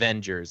 and then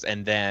Avengers,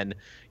 and then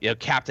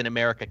Captain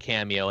America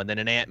cameo, and then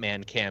an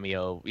Ant-Man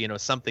cameo,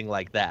 something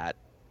like that,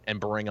 and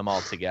bring them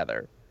all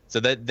together. So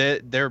that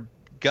they're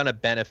gonna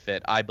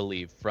benefit, I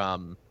believe,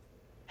 from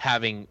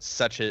having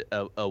such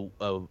a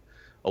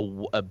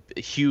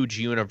huge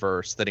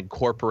universe that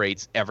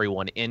incorporates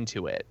everyone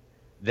into it.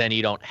 Then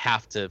you don't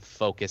have to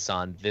focus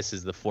on this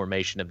is the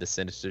formation of the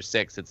Sinister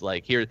Six. It's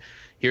like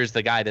here's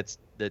the guy that's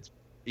going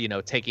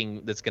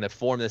to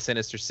form the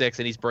Sinister Six,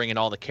 and he's bringing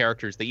all the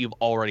characters that you've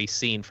already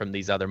seen from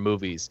these other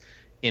movies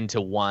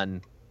into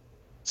one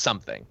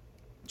something.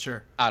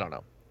 Sure. I don't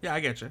know. Yeah,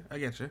 I get you.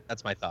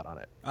 That's my thought on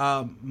it.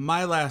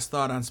 My last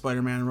thought on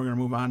Spider-Man, we're going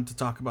to move on to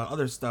talk about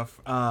other stuff.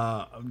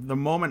 The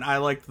moment I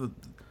liked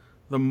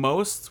the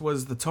most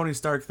was the Tony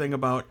Stark thing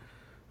about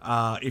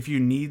if you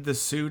need the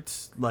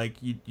suit, like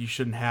you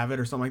shouldn't have it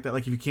or something like that.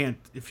 Like if you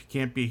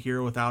can't be a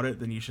hero without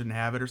it, then you shouldn't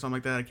have it or something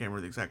like that. I can't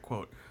remember the exact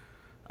quote.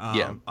 Off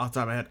the top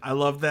of my head. I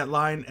love that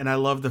line, and I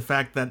love the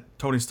fact that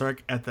Tony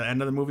Stark at the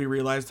end of the movie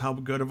realized how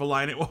good of a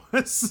line it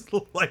was.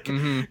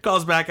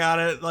 Calls back on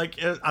it. I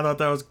thought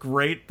that was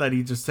great that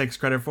he just takes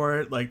credit for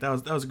it. Like that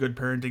was a good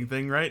parenting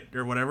thing, right?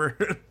 Or whatever.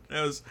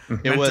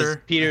 It was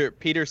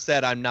Peter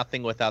said, "I'm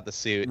nothing without the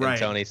suit," and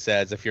Tony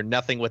says, "If you're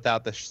nothing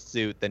without the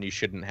suit, then you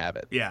shouldn't have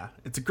it." Yeah,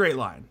 it's a great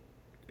line.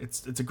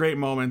 It's a great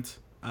moment.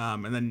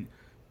 And then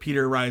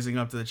Peter rising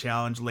up to the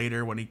challenge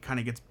later when he kind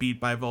of gets beat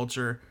by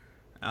Vulture.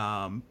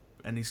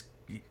 And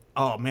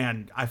oh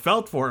man, I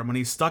felt for him when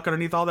he's stuck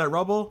underneath all that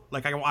rubble.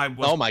 Like I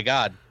was. Oh my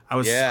god.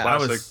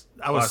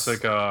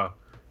 Classic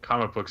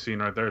comic book scene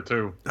right there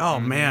too.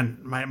 Oh man,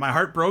 my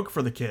heart broke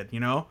for the kid.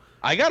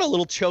 I got a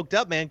little choked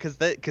up, man,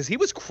 because he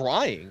was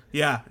crying.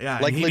 Yeah.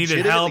 Like he legitimately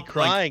needed help,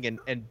 crying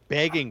and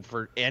begging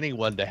for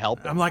anyone to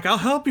help him. I'm like, I'll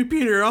help you,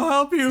 Peter. I'll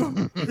help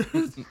you.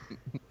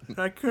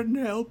 I couldn't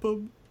help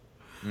him.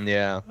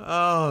 Yeah.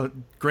 Oh,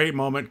 great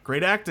moment,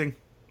 great acting.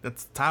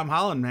 That's Tom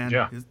Holland, man.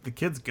 Yeah. The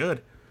kid's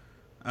good.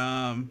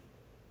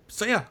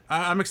 So yeah,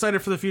 I'm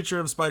excited for the future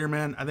of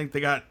Spider-Man. I think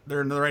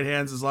they're in the right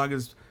hands as long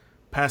as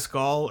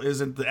Pascal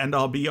isn't the end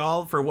all be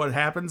all for what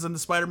happens in the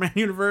Spider-Man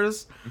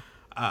universe.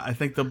 I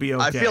think they'll be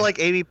okay. I feel like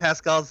Amy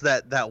Pascal's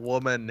that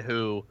woman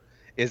who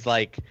is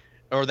like,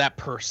 or that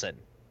person,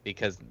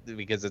 because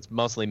it's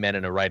mostly men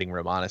in a writing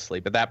room, honestly.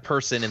 But that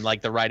person in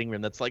like the writing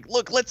room that's like,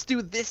 look, let's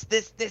do this,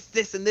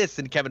 and this.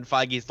 And Kevin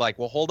Feige's like,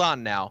 well, hold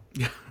on now.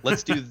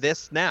 Let's do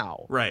this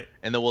now. Right.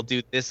 And then we'll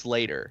do this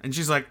later. And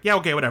she's like, yeah,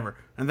 okay, whatever.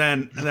 And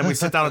then we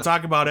sit down and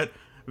talk about it.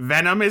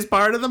 Venom is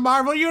part of the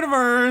Marvel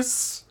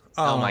Universe.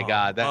 Oh my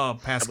God.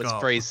 That Pascal.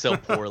 was phrased so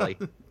poorly.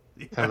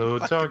 Hello,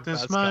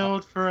 darkness, my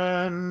old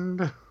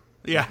friend.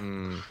 Yeah.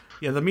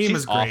 Yeah, the meme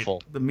is great.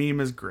 Awful. The meme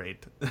is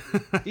great.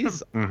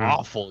 He's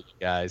awful, you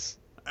guys.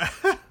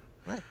 I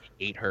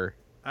hate her.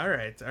 All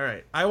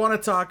right. I want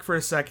to talk for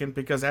a second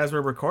because as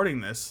we're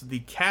recording this, the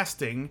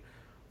casting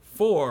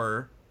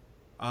for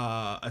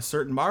a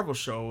certain Marvel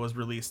show was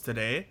released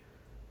today.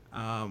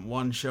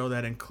 One show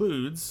that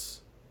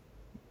includes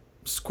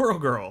Squirrel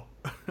Girl.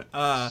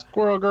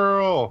 Squirrel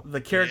Girl. The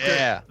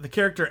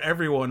character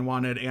everyone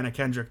wanted Anna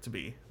Kendrick to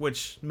be,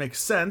 which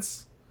makes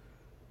sense.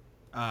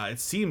 It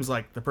seems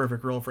like the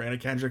perfect role for Anna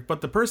Kendrick, but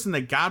the person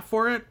they got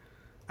for it,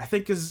 I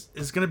think is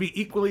going to be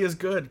equally as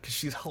good because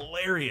she's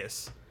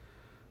hilarious.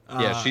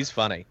 Yeah, she's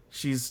funny.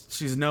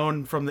 She's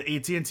known from the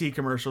AT&T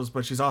commercials,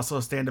 but she's also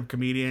a stand-up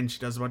comedian. She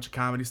does a bunch of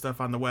comedy stuff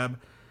on the web,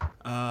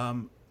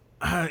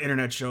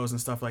 internet shows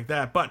and stuff like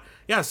that. But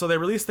yeah, so they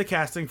released the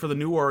casting for the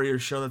New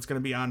Warriors show that's going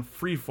to be on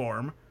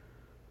Freeform.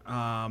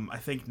 I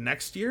think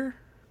next year.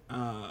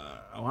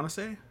 I want to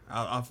say,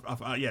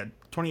 yeah,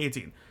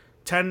 2018.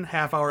 10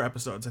 half-hour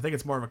episodes. I think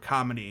it's more of a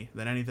comedy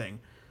than anything.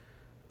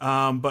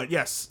 But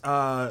yes,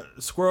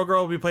 Squirrel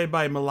Girl will be played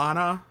by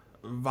Milana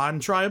Von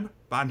Trub.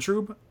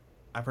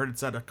 I've heard it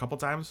said a couple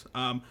times.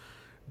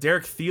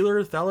 Derek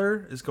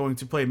Theller is going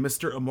to play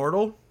Mr.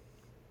 Immortal.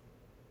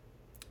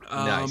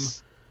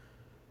 Nice.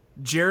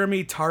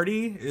 Jeremy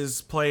Tardy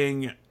is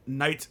playing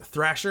Night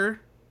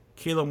Thrasher.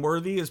 Caleb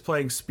Worthy is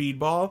playing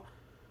Speedball.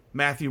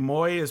 Matthew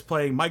Moy is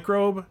playing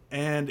Microbe.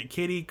 And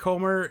Katie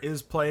Comer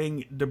is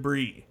playing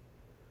Debris.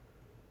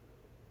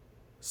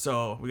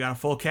 So we got a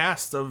full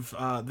cast of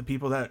the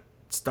people that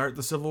start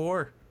the Civil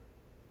War.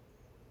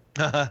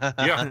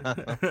 Yeah.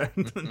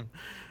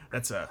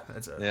 That's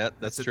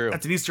true.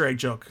 That's an Easter egg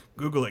joke.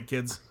 Google it,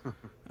 kids.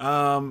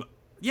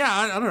 Yeah,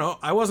 I don't know.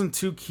 I wasn't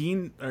too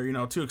keen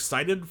or too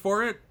excited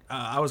for it.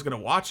 I was gonna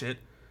watch it,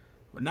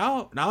 but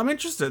now I'm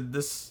interested.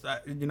 This,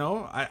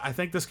 I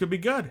think this could be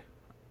good.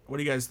 What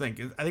do you guys think?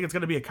 I think it's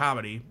gonna be a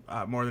comedy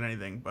more than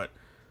anything, but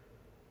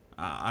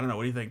I don't know.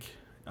 What do you think,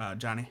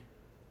 Johnny?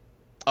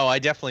 Oh, I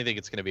definitely think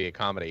it's gonna be a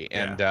comedy,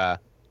 and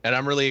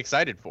I'm really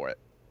excited for it.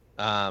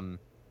 I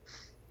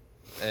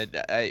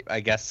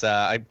guess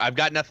I've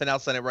got nothing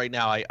else on it right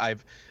now.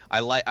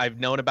 I've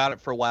known about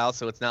it for a while,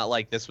 so it's not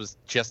like this was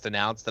just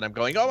announced and I'm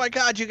going, oh my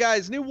god, you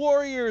guys, New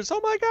Warriors, oh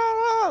my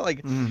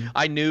god!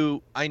 I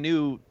knew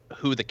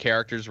who the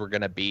characters were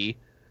gonna be.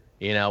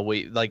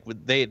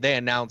 They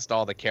announced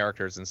all the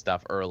characters and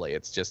stuff early.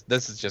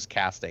 This is just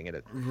casting,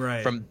 and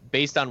right.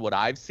 Based on what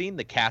I've seen,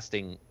 the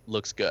casting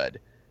looks good,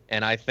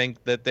 and I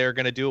think that they're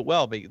gonna do it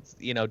well. Because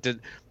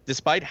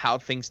despite how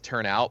things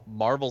turn out,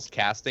 Marvel's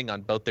casting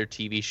on both their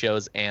TV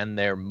shows and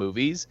their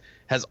movies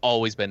has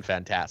always been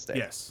fantastic.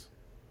 Yes.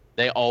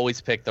 They always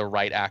pick the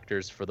right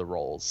actors for the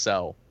roles.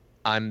 So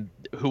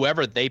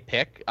whoever they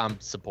pick, I'm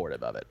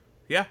supportive of it.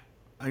 Yeah.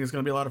 I think it's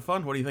going to be a lot of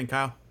fun. What do you think,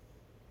 Kyle?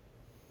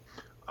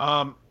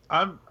 I'm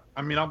going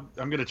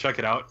to check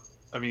it out.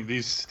 I mean,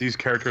 these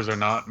characters are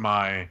not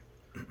my,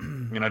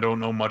 I don't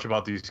know much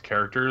about these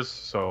characters,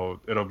 so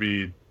it'll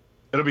be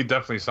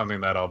definitely something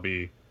that I'll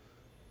be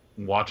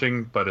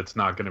watching, but it's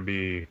not going to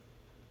be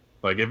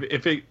like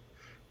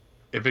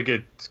if it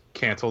gets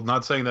canceled,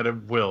 not saying that it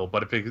will,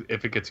 but if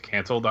it gets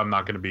canceled, I'm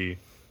not going to be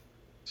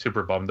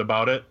super bummed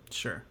about it.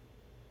 Sure.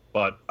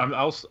 But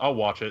I'll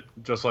watch it,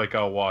 just like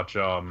I'll watch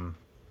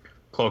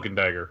Cloak and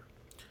Dagger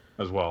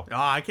as well. Oh,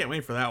 I can't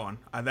wait for that one.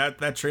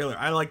 That trailer,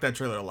 I like that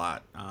trailer a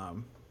lot.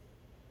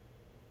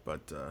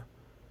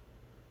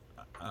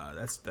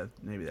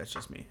 Maybe that's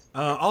just me.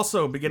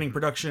 Also beginning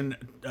production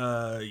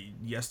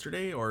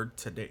yesterday or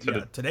today.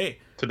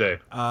 Today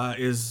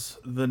is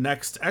the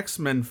next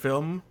X-Men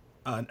film,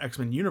 an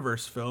X-Men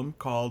Universe film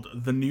called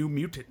The New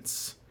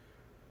Mutants.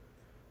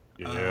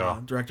 Yeah.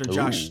 Director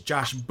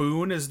Josh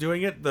Boone is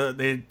doing it.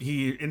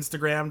 He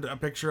Instagrammed a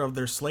picture of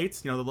their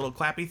slates, the little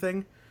clappy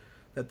thing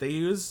that they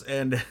use,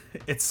 and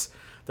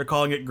they're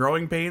calling it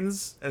Growing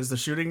Pains as the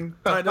shooting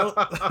title.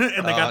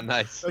 And they got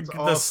nice. The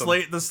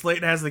awesome. The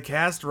slate has the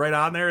cast right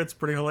on there. It's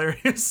pretty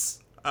hilarious.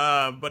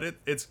 But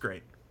it's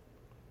great.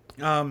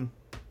 Anya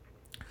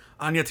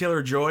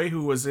Taylor-Joy,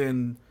 who was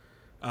in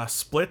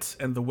Split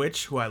and The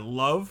Witch, who I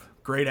love,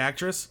 great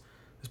actress,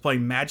 is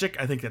playing Magic.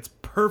 I think that's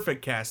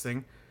perfect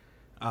casting.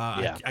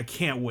 I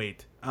can't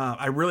wait.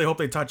 I really hope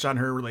they touch on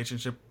her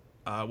relationship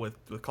with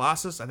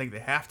Colossus. I think they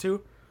have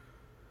to.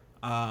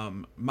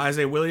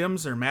 Maisie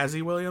Williams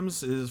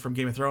is from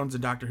Game of Thrones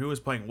and Doctor Who, is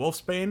playing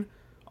Wolfsbane.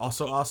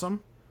 Also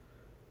awesome.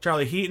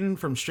 Charlie Heaton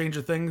from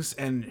Stranger Things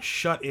and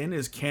Shut In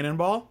is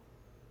Cannonball.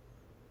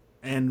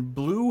 And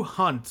Blue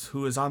Hunt,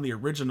 who is on the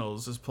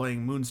originals, is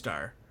playing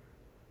Moonstar.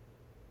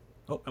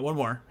 Oh, and one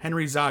more.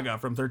 Henry Zaga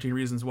from 13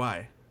 Reasons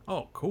Why.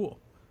 Oh, cool.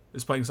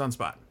 Is playing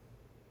Sunspot.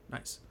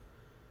 Nice.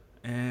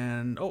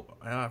 And,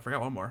 I forgot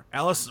one more.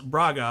 Alice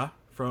Braga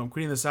from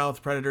Queen of the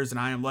South, Predators, and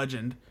I Am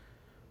Legend.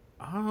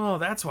 Oh,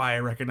 that's why I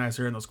recognize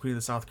her in those Queen of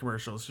the South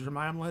commercials. She's from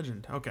I Am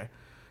Legend. Okay.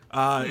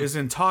 Is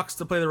in talks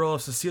to play the role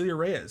of Cecilia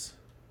Reyes.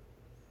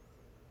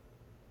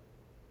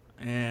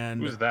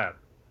 And who's that?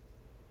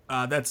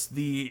 That's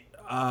the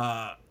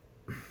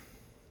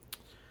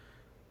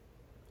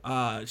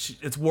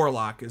it's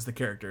Warlock is the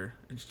character.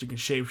 She can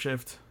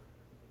shapeshift.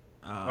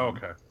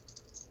 Okay.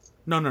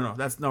 No.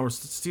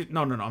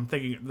 I'm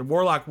thinking the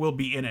Warlock will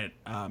be in it.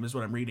 Is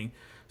what I'm reading.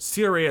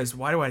 Cecilia Reyes.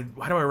 Why do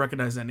I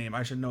recognize that name?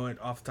 I should know it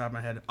off the top of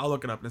my head. I'll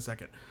look it up in a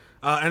second.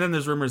 And then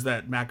there's rumors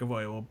that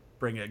McAvoy will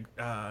bring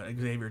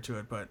Xavier to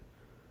it, but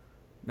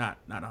not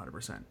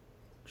 100%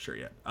 sure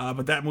yet.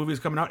 But that movie is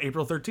coming out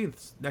April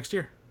 13th next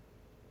year.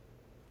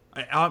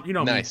 Nice.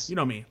 Me. You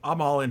know me.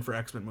 I'm all in for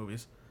X-Men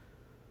movies.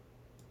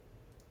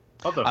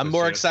 I'm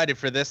more excited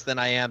for this than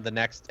I am the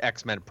next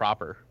X-Men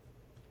proper.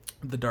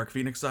 The Dark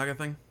Phoenix saga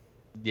thing?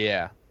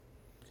 Yeah.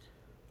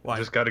 Why?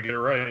 Just got to get it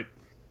right.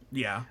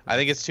 Yeah. I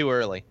think it's too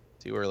early.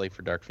 Too early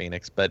for Dark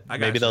Phoenix, but maybe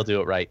gotcha. they'll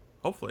do it right.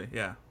 Hopefully,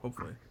 yeah.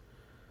 Hopefully.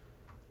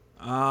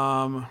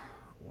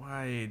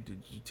 Why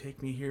did you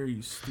take me here,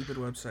 you stupid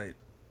website?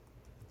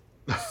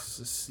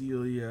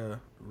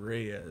 Cecilia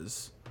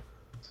Reyes.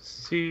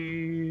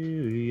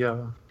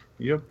 Cecilia,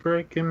 you're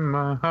breaking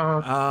my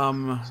heart.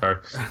 Sorry.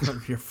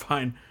 You're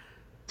fine.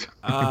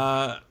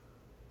 Boy,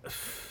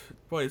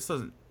 this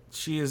doesn't.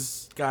 She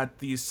has got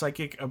the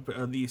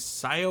the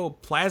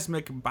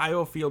psyoplasmic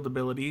biofield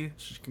ability.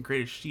 She can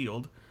create a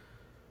shield.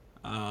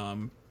 Yeah.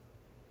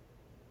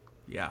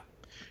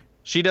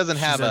 She doesn't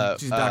have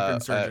she's doctor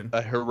and surgeon.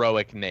 a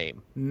heroic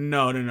name.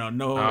 No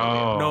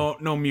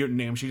mutant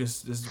name. She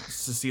just is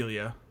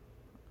Cecilia.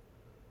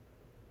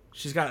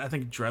 She's got, I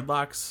think,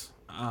 dreadlocks,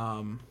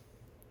 or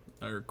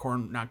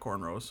not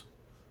cornrows,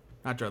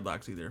 not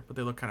dreadlocks either, but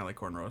they look kind of like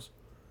cornrows.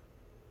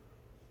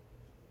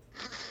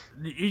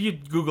 You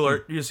Google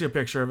her, you see a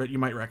picture of it, you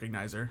might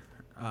recognize her.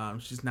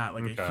 She's not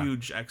like a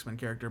huge X-Men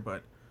character,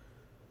 but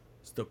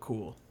still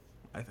cool,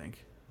 I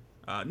think.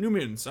 New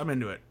Mutants, I'm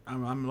into it.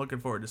 I'm looking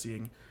forward to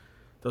seeing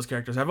those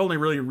characters. I've only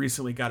really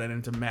recently gotten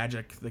into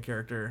Magic, the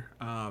character,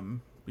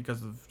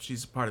 because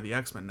she's part of the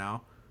X-Men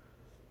now.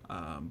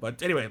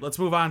 But anyway, let's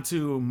move on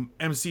to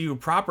MCU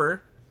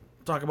proper.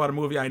 Talk about a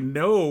movie I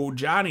know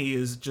Johnny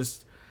is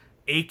just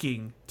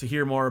aching to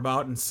hear more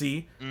about and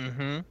see.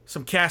 Mm-hmm.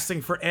 Some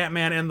casting for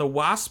Ant-Man and the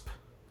Wasp.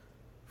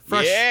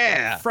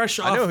 Fresh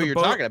off I know who the you're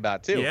boat. talking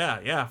about too.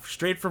 Yeah,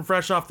 straight from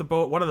fresh off the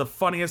boat. One of the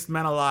funniest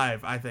men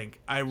alive, I think.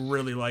 I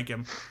really like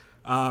him.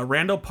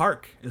 Randall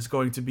Park is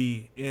going to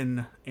be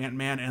in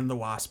Ant-Man and the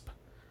Wasp,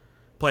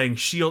 playing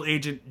S.H.I.E.L.D.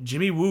 agent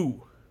Jimmy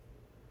Woo.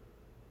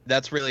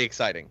 That's really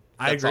exciting.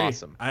 That's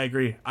awesome. I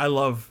agree. I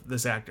love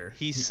this actor.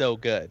 He's so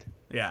good.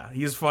 Yeah,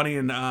 he's funny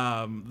in The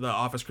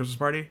Office Christmas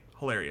Party.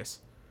 Hilarious.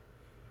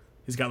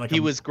 He's got he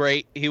was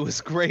great. He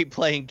was great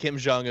playing Kim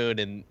Jong-un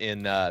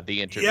in The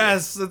Interview.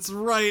 Yes, that's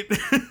right.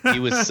 He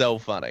was so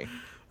funny.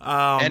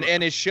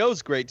 And his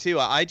show's great too.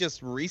 I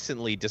just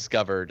recently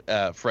discovered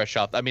Fresh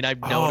Off. I mean,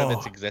 I've known of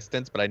its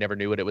existence, but I never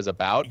knew what it was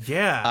about.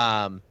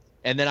 Yeah.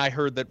 And then I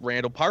heard that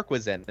Randall Park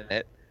was in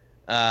it.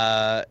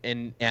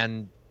 And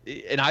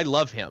I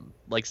love him.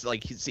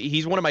 Like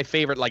he's one of my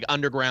favorite like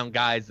underground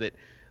guys that,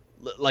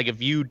 like,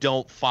 if you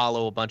don't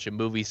follow a bunch of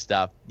movie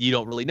stuff, you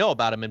don't really know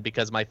about him. And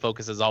because my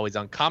focus is always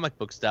on comic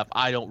book stuff,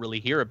 I don't really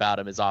hear about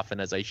him as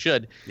often as I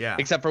should. Yeah.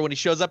 Except for when he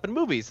shows up in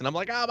movies, and I'm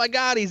like, oh my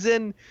god, he's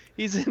in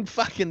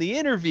fucking The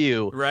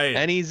Interview, right?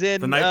 And he's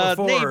in The Night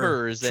Before,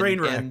 Neighbors,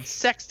 and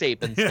Sex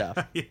Tape and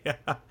stuff. Yeah.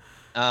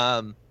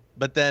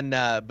 But then,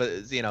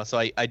 so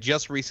I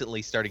just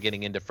recently started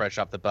getting into Fresh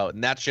Off the Boat,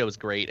 and that show is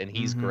great, and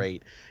he's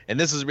great, and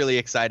this is really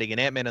exciting. And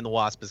Ant-Man and the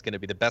Wasp is going to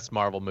be the best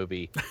Marvel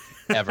movie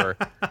ever.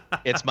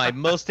 It's my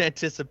most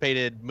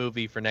anticipated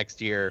movie for next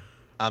year.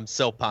 I'm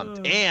so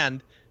pumped.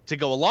 And to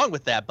go along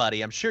with that,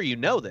 buddy, I'm sure you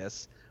know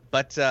this,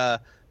 but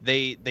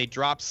they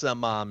dropped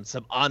some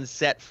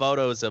on-set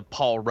photos of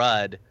Paul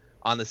Rudd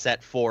on the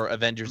set for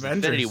Avengers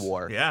Infinity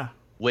War. Yeah.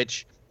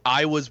 Which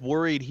I was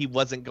worried he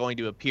wasn't going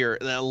to appear.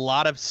 A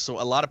lot of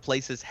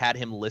places had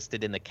him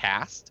listed in the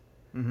cast,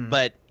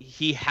 but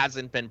he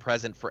hasn't been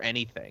present for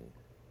anything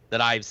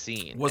that I've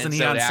seen. Wasn't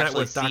he on set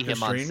with Doctor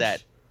Strange? On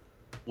set.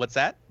 What's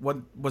that?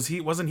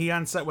 Wasn't he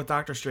on set with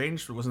Doctor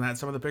Strange? Wasn't that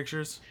some of the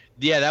pictures?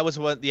 Yeah, that was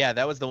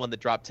the one that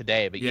dropped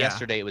today. But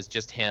yesterday it was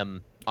just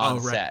him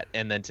on set,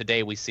 and then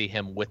today we see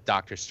him with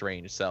Doctor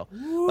Strange. So,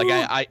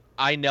 like,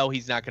 I know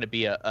he's not going to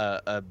be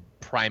a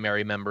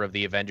primary member of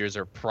the Avengers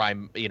or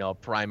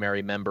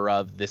primary member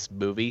of this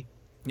movie.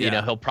 Yeah. You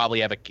know, he'll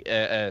probably have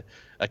a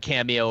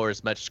cameo or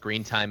as much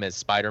screen time as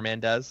Spider-Man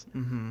does.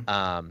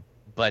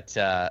 But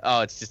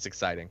it's just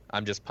exciting.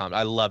 I'm just pumped.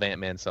 I love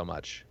Ant-Man so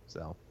much.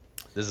 So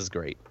this is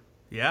great.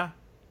 Yeah,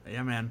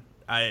 man.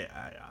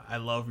 I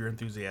love your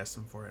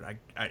enthusiasm for it.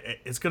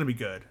 It's gonna be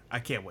good. I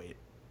can't wait.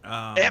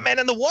 Ant-Man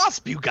and the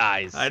Wasp, you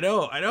guys. I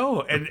know.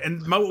 And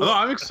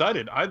I'm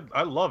excited.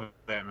 I love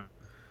Ant-Man.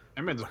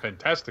 Ant-Man's a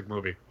fantastic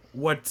movie.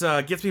 What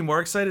gets me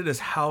more excited is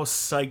how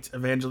psyched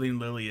Evangeline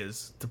Lilly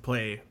is to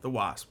play the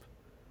Wasp.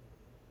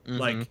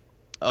 Like,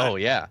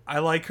 I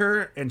like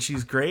her, and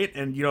she's great.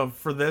 And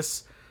for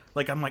this,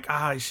 like, I'm like,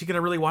 is she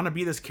gonna really want to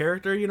be this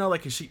character?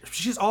 Like,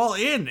 she's all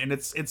in, and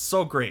it's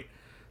so great.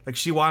 Like,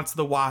 she wants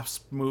the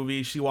Wasp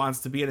movie. She wants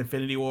to be in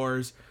Infinity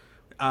Wars.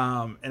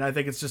 And I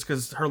think it's just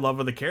because her love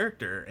of the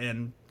character,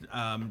 and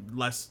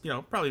less,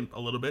 probably a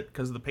little bit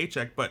because of the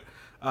paycheck, but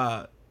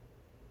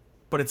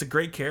it's a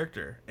great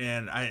character,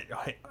 and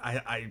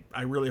I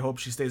really hope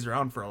she stays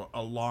around for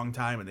a long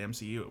time in the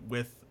MCU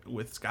with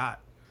Scott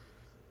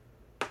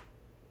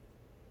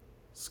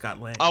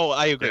Lang. Oh,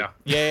 I agree.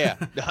 Yeah.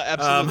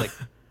 Absolutely.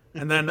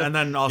 And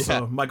then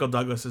also Michael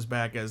Douglas is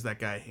back as that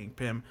guy Hank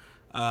Pym,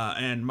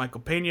 and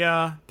Michael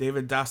Pena,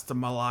 David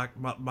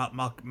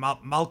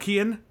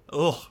Dastmalchian.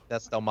 Ugh.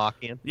 That's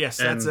Dalmachian. Yes,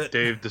 that's it.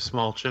 Dave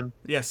Dastmalchian.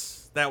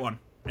 Yes, that one.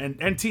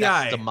 And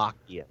T.I.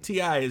 Dastmalchian.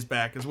 T.I. is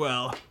back as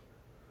well.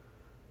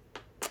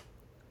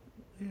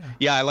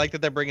 Yeah, I like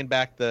that they're bringing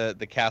back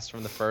the cast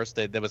from the first.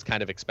 That was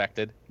kind of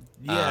expected.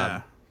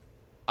 Yeah.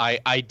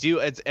 I do,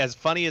 as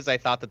funny as I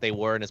thought that they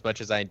were, and as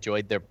much as I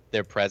enjoyed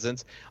their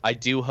presence, I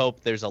do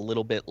hope there's a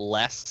little bit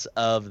less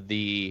of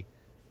the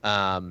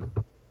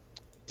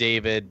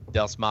David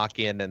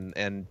Dastmalchian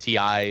and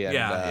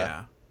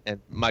T.I. and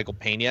Michael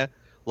Pena,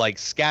 like,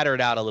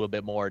 scattered out a little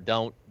bit more.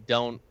 Don't.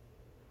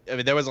 I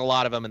mean, there was a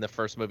lot of them in the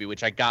first movie,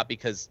 which I got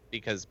because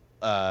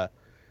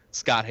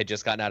Scott had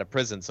just gotten out of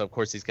prison, so of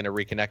course he's going to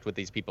reconnect with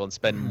these people and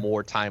spend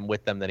more time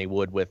with them than he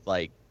would with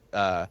like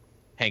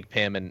Hank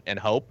Pym and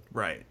Hope.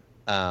 Right.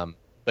 But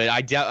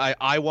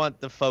I want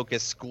the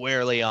focus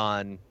squarely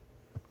on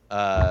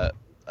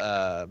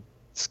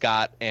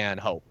Scott and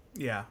Hope.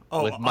 Yeah.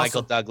 With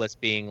Michael Douglas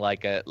being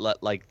like a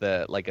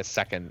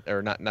second,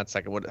 or not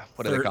second. What do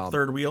they call him?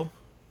 Third wheel.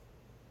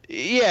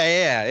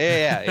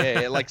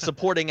 Yeah. Like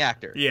supporting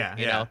actor. Yeah.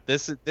 You know,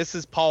 this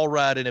is Paul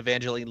Rudd and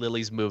Evangeline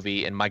Lilly's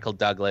movie, and Michael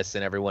Douglas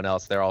and everyone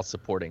else. They're all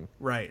supporting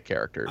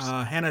characters.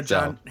 Hannah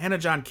John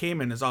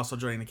Kamen is also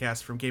joining the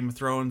cast from Game of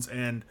Thrones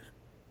and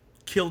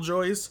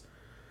Killjoys.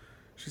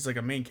 She's like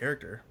a main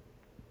character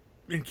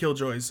in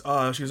Killjoys.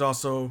 She's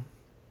also,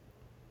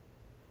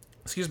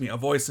 a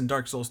voice in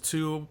Dark Souls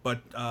 2,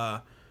 but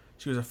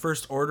she was a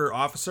First Order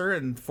officer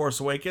in Force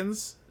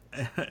Awakens.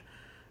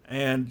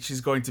 And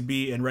she's going to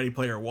be in Ready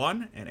Player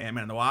One and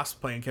Ant-Man and the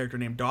Wasp, playing a character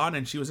named Dawn,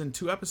 and she was in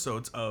 2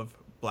 episodes of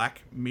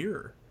Black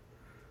Mirror.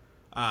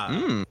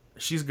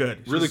 She's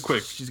good. Really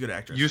quick, she's a good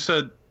actress. You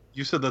said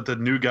that the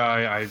new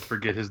guy, I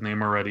forget his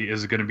name already,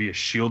 is going to be a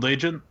SHIELD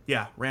agent?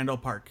 Yeah, Randall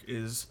Park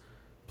is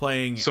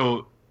playing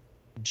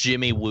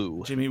Jimmy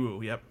Woo.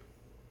 Yep.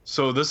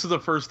 So this is the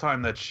first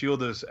time that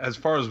SHIELD is, as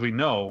far as we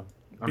know,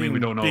 we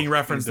don't know, being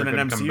referenced in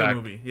an MCU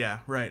movie. Yeah,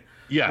 right.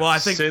 Yeah, well, I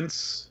think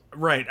since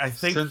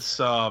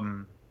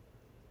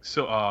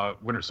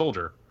Winter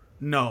Soldier.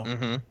 No.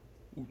 Mm-hmm.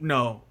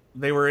 No,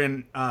 they were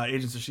in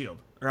Agents of S.H.I.E.L.D.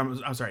 Or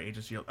I'm sorry,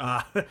 Agents of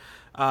S.H.I.E.L.D.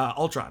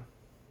 Ultron.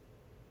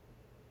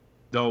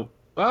 No.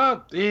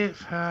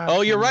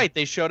 You're right.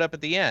 They showed up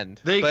at the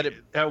end. But it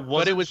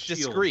was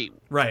S.H.I.E.D..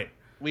 Right.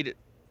 discreet.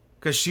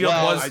 Because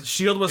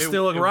S.H.I.E.L.D. was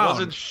still around. It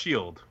wasn't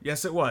S.H.I.E.L.D.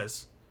 Yes, it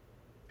was.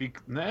 They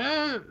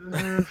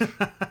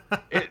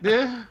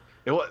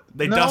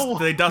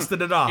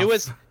dusted it off. It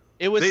was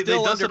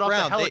still underground.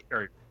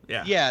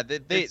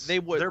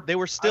 They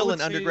were still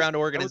an underground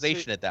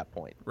organization at that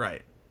point.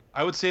 Right.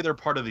 I would say they're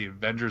part of the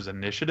Avengers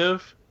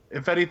Initiative,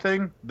 if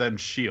anything, than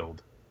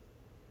S.H.I.E.L.D.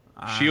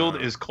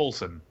 S.H.I.E.L.D. is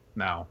Coulson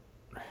now.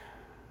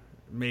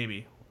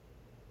 Maybe.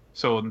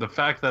 So the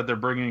fact that they're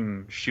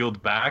bringing S.H.I.E.L.D.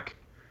 back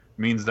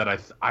means that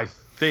I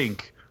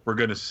think we're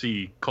going to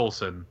see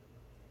Coulson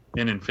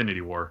in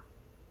Infinity War.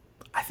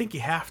 I think you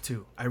have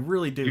to. I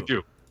really do. You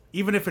do.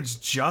 Even if it's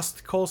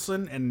just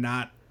Coulson and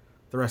not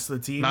the rest of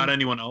the team. Not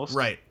anyone else.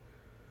 Right.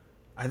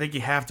 I think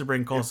you have to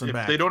bring Coulson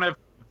back. If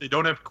they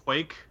don't have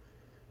Quake,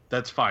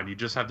 that's fine. You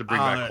just have to bring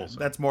back Coulson.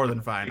 That's more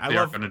than fine. They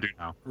are going to do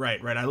now.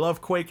 Right. I love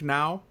Quake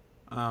now.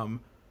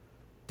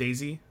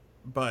 Daisy.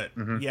 But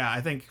yeah,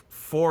 I think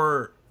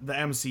for the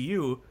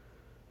MCU,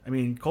 I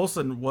mean,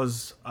 Coulson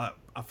was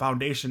a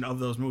foundation of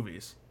those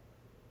movies.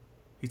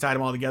 He tied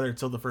them all together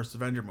until the first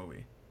Avenger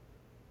movie.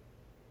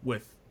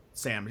 With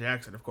Sam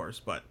Jackson, of course,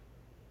 but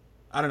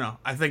I don't know.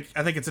 I think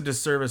it's a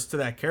disservice to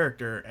that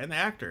character and the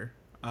actor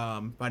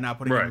by not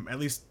putting him at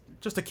least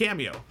just a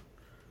cameo.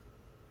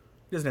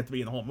 He doesn't have to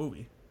be in the whole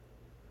movie.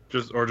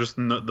 Just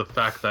the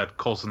fact that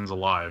Coulson's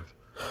alive.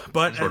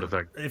 But sort of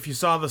thing. If you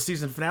saw the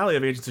season finale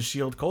of Agents of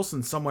S.H.I.E.L.D.,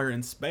 Coulson's somewhere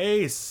in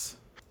space.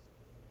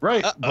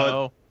 Right.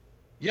 But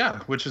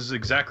yeah, which is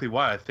exactly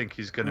why I think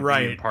he's going to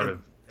be part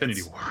of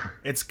Infinity War.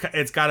 It's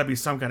got to be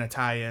some kind of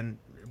tie-in.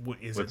 Sword.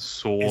 Is it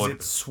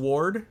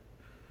Sword?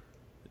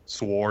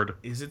 Sword.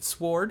 Is it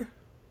Sword?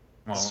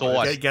 Well,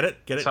 Sword. Get it?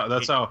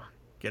 That's how.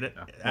 Get it?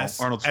 Yeah.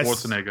 Arnold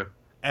Schwarzenegger.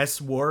 S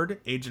Ward,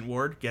 Agent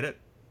Ward. Get it?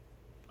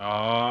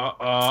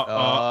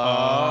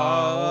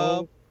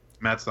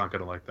 Matt's not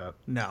gonna like that.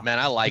 No. Man,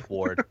 I like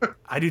Ward.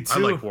 I do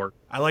too. I like Ward.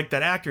 I like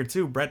that actor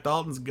too. Brett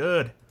Dalton's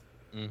good.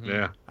 Mm-hmm.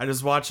 Yeah. I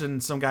was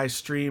watching some guy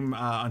stream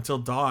Until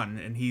Dawn,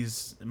 and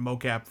he's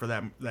mocap for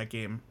that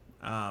game.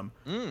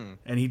 And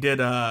he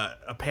did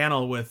a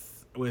panel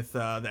with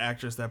the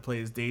actress that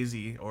plays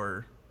Daisy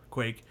or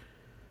Quake,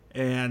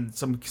 and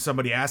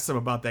somebody asked him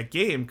about that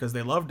game because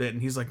they loved it,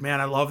 and he's like, "Man,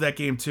 I love that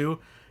game too."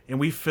 And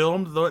we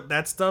filmed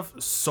that stuff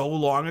so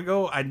long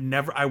ago.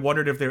 I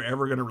wondered if they were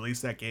ever going to release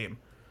that game.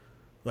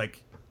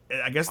 Like,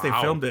 I guess they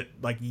filmed it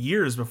like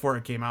years before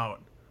it came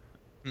out.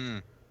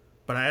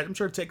 But I'm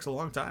sure it takes a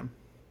long time.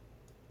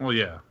 Well,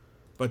 yeah.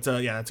 But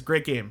yeah, it's a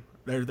great game.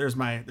 There's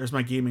my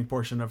gaming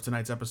portion of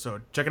tonight's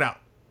episode. Check it out.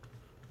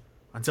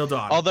 Until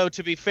Dawn. Although,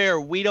 to be fair,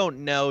 we don't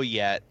know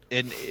yet,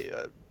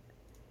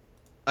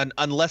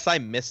 unless I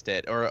missed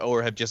it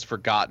or have just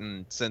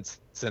forgotten since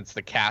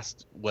the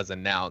cast was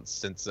announced,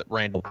 since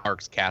Randall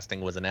Park's casting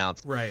was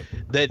announced. Right.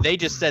 They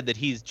just said that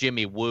he's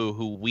Jimmy Woo,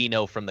 who we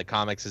know from the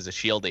comics is a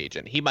S.H.I.E.L.D.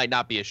 agent. He might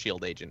not be a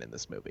S.H.I.E.L.D. agent in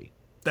this movie.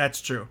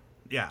 That's true.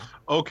 Yeah.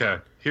 Okay.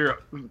 Here,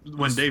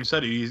 when Dave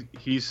said it,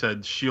 he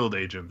said Shield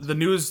agent. The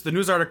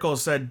news article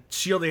said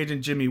Shield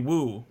agent Jimmy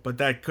Woo, but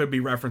that could be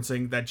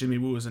referencing that Jimmy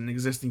Woo is an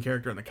existing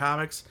character in the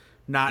comics,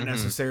 not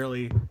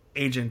necessarily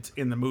agent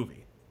in the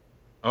movie.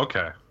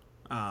 Okay.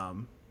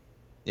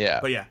 Yeah.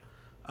 But yeah.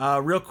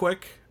 Real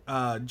quick,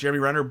 Jeremy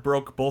Renner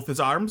broke both his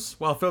arms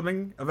while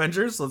filming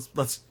Avengers.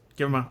 Let's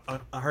give him a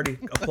hearty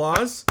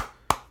applause.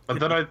 But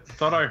then I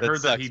thought I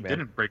heard that sucks, he man.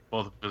 didn't break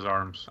both of his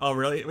arms. Oh,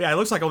 really? Yeah, it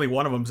looks like only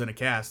one of them's in a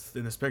cast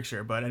in this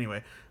picture. But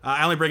anyway,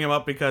 I only bring him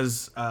up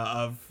because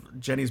of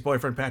Jenny's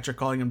boyfriend, Patrick,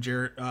 calling him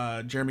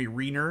Jeremy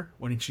Renner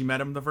when she met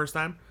him the first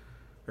time.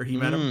 Or he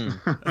met him.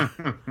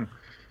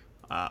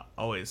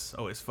 Always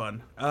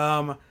fun.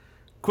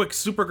 Quick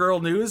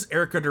Supergirl news.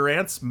 Erica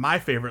Durant's my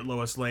favorite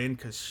Lois Lane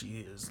because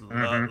she is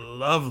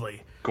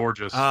lovely.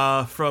 Gorgeous.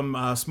 From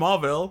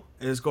Smallville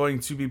is going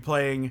to be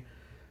playing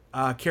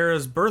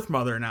Kara's birth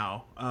mother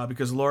now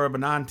because Laura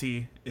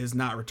Benanti is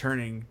not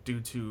returning due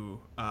to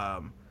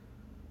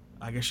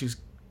I guess she's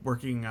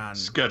working on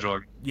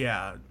scheduling.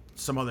 Yeah,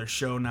 some other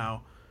show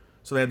now.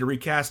 So they had to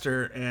recast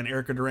her, and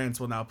Erica Durant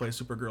will now play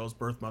Supergirl's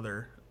birth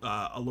mother,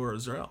 Allura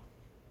Zarel.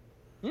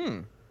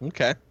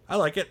 Okay. I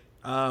like it.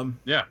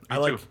 Yeah, I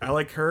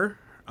like her.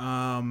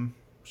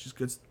 She's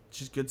good.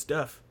 She's good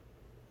stuff.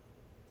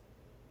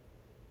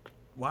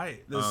 Why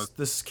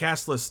this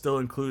cast list still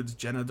includes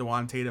Jenna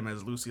Dewan Tatum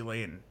as Lucy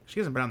Lane? She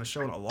hasn't been on the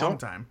show in a long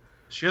time.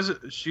 She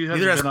hasn't been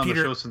on the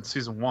show since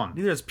season 1.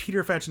 Neither has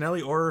Peter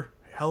Facinelli or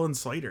Helen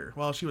Slater.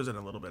 Well, she was in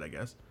a little bit, I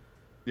guess.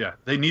 Yeah,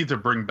 they need to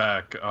bring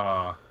back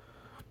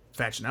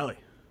Facinelli.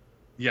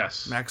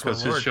 Yes, Maxwell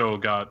because Lord. his show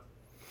got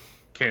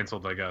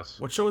canceled, I guess.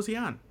 What show was he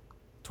on?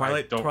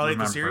 Twilight remember.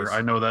 The series?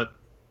 I know that.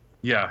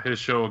 Yeah, his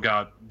show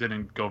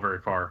didn't go very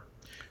far.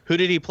 Who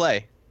did he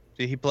play?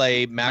 Did he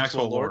play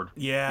Maxwell Lord?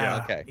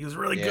 Yeah. Okay. He was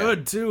really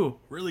good too.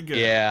 Really good.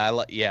 Yeah,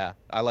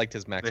 I liked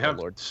his They Maxwell have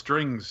Lord.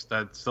 strings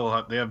that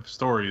they have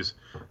stories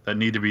that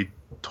need to be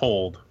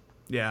told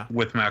Yeah.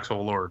 with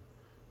Maxwell Lord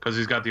because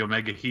he's got the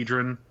Omega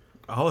Hedron.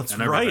 Oh, that's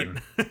and right.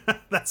 everything.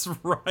 That's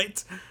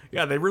right.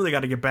 Yeah, they really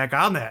got to get back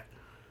on that.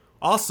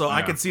 Also,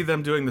 I could see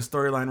them doing the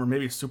storyline where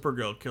maybe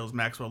Supergirl kills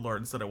Maxwell Lord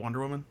instead of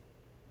Wonder Woman.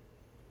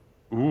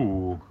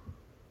 Ooh.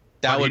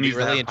 That But he would be needs to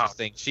really have power.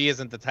 interesting. She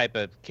isn't the type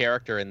of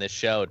character in this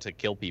show to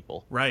kill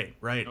people. Right.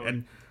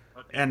 No,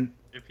 And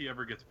if he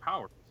ever gets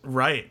power.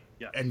 right.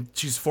 Yes. And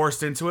she's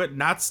forced into it,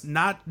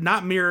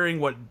 not mirroring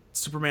what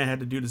Superman had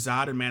to do to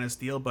Zod in Man of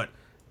Steel, but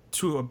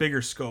to a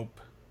bigger scope.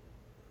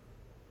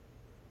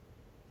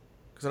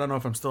 Because I don't know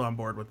if I'm still on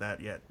board with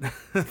that yet.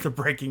 The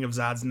breaking of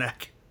Zod's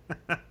neck.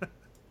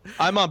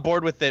 I'm on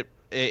board with it.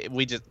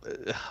 We just,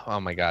 oh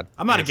my god.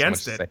 I'm not I have so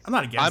against much to it. say. I'm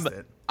not against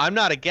it. I'm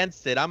not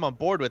against it. I'm on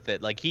board with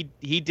it. Like he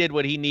did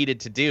what he needed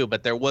to do,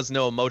 but there was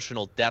no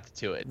emotional depth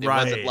to it. It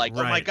wasn't like,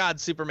 oh my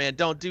god, Superman,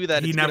 don't do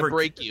that. It's gonna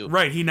break you.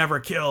 Right, he never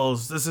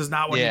kills. This is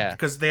not what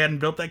because they hadn't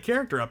built that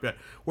character up yet.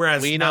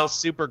 Whereas we know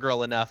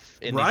Supergirl enough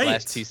in these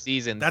last 2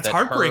 seasons That's that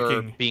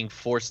heartbreaking. her being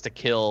forced to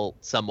kill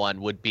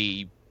someone would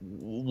be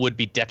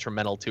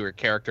detrimental to her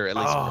character, at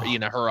least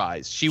in her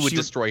eyes. She would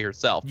destroy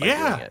herself by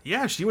doing it.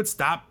 Yeah, she would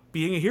stop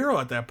being a hero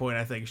at that point,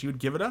 I think. She would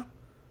give it up.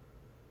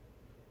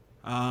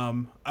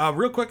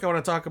 Real quick, I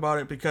want to talk about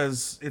it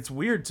because it's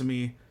weird to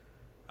me.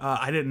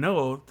 I didn't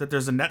know that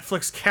there's a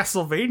Netflix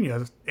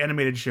Castlevania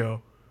animated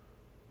show.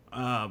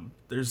 I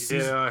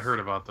heard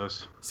about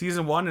this.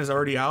 Season 1 is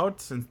already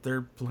out, and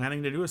they're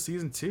planning to do a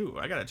season 2.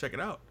 I gotta check it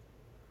out.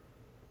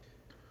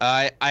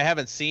 I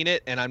haven't seen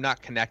it, and I'm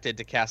not connected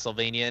to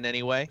Castlevania in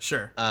any way.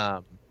 Sure.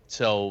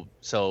 So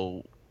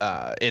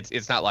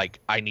it's not like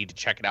I need to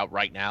check it out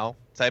right now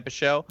type of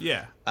show.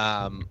 Yeah.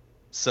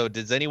 So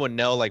does anyone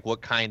know like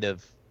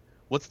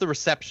what's the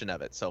reception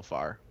of it so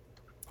far?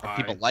 Are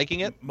people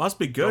liking it? Must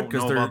be good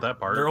because know about that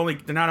part.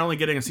 they're not only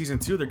getting a season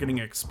 2, they're getting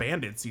an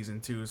expanded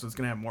season 2, so it's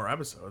gonna have more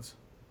episodes.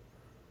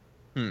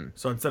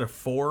 So instead of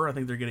 4, I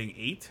think they're getting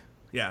 8.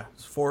 Yeah,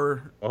 it's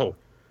 4. Oh.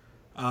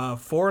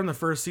 4 in the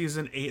first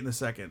season, 8 in the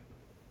second.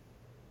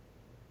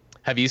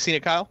 Have you seen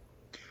it, Kyle?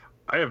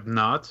 I have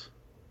not.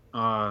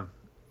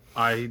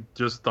 I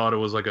just thought it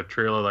was like a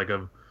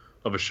trailer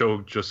of a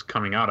show just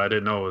coming out. I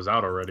didn't know it was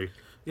out already.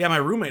 Yeah, my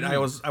roommate,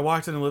 I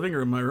walked in the living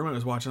room, my roommate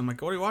was watching. I'm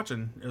like, what are you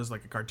watching? It was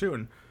like a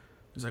cartoon.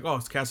 He's like, oh,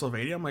 it's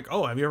Castlevania. I'm like,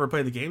 oh, have you ever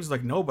played the games? He's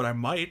like, no, but I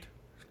might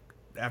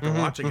after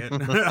watching it.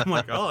 I'm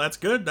like, oh, that's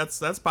good. That's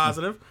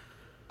positive.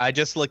 I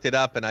just looked it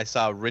up and I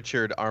saw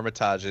Richard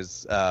Armitage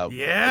is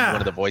one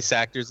of the voice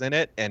actors in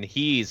it, and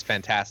he's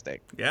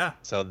fantastic. Yeah.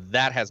 So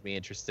that has me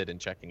interested in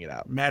checking it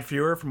out. Matt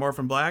Fuhrer from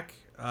Orphan Black,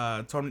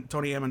 Tony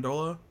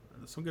Amendola,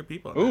 some good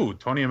people. Ooh,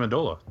 Tony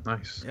Amendola.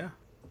 Nice. Yeah.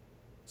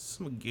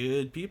 Some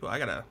good people. I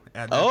gotta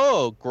add that.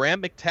 Oh,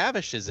 Graham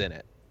McTavish is in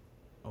it.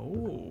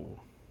 Oh.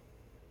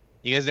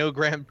 You guys know who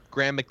Graham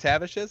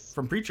McTavish is?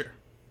 From Preacher.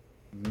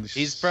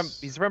 He's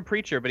from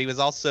Preacher, but he was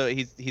also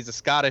he's a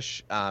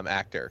Scottish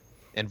actor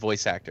and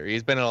voice actor.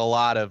 He's been in a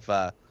lot of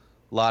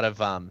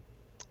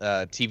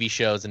TV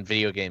shows and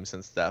video games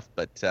and stuff.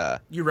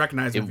 But you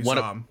recognize him if you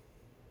saw him.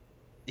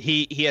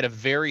 he had a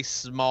very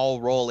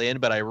small role in,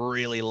 but I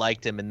really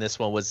liked him in this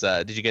one. Was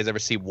did you guys ever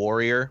see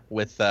Warrior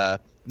with Tom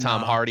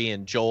Hardy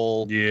and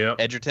Joel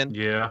Edgerton?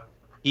 Yeah.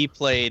 He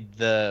played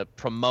the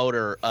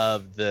promoter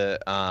of the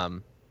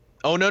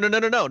Oh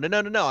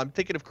no! I'm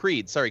thinking of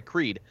Creed. Sorry,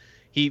 Creed.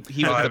 He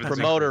was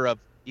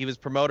the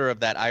promoter of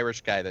that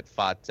Irish guy that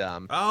fought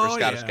or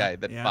Scottish guy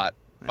that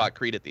fought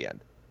Creed at the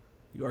end.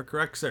 You are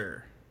correct,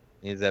 sir.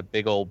 He has that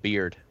big old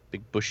beard,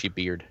 big bushy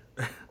beard.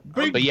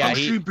 Big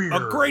bushy beard.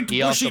 A great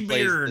bushy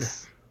beard.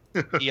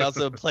 He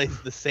also plays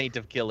the Saint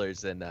of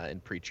Killers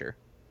in Preacher.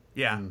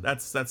 Yeah,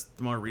 that's the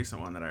more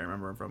recent one that I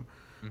remember him from.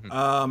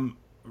 Mm-hmm.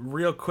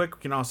 Real quick,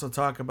 we can also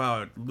talk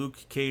about Luke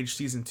Cage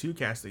season 2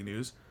 casting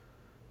news.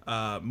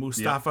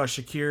 Mustafa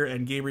Shakir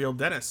and Gabriel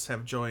Dennis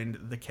have joined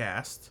the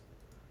cast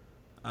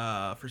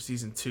for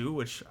season 2,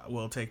 which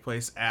will take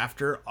place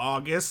after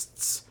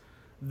August's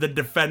The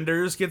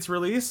Defenders gets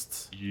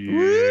released.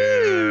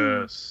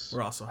 Yes.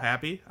 We're also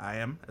happy. I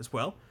am as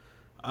well.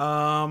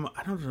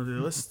 I don't know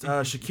the list.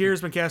 Shakir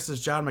has been cast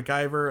as John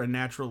McIver, a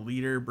natural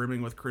leader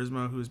brimming with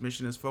charisma whose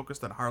mission is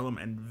focused on Harlem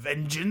and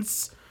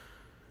vengeance.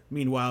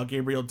 Meanwhile,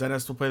 Gabriel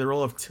Dennis will play the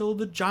role of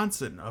Tilda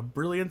Johnson, a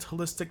brilliant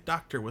holistic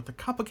doctor with a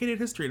complicated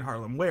history in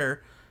Harlem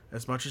where,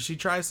 as much as she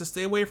tries to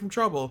stay away from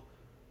trouble,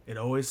 it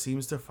always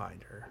seems to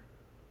find her.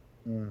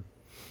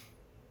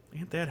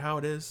 Ain't that how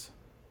it is?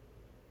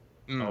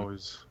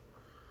 Always.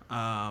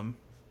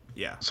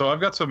 Yeah. So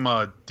I've got some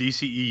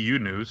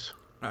DCEU news.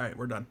 All right,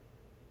 we're done.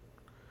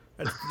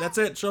 That's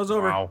it. Show's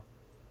over. Wow.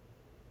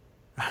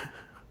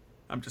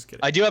 I'm just kidding.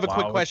 I do have a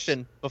quick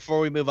question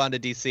before we move on to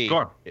DC.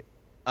 Go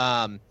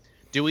on.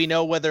 Do we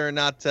know whether or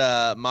not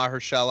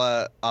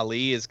Mahershala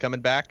Ali is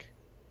coming back?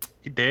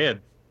 He did.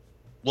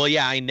 Well,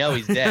 yeah, I know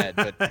he's dead,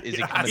 but is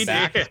he coming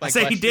back? I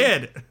say he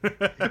did.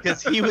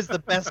 Because he was the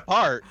best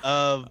part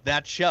of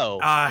that show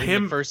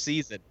in the first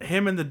season.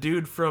 Him and the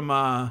dude from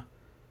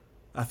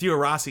Theo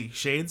Rossi,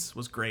 Shades,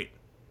 was great.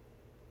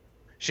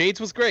 Shades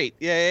was great.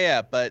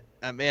 Yeah. But,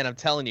 man, I'm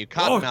telling you,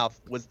 Cottonmouth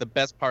was the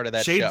best part of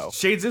that show.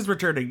 Shades is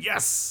returning.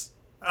 Yes.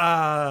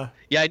 Yeah,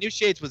 I knew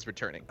Shades was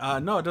returning.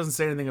 No, it doesn't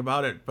say anything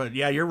about it. But,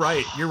 yeah, you're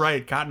right. You're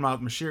right.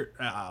 Cottonmouth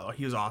Bashir,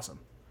 he was awesome.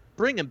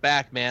 Bring him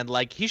back, man.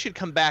 Like, he should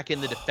come back in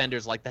the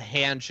Defenders. Like, the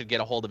Hand should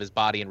get a hold of his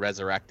body and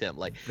resurrect him.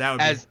 Like, that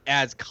would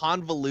as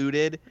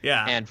convoluted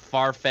and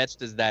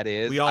far-fetched as that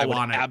is, I would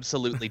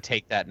absolutely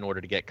take that in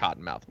order to get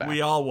Cottonmouth back.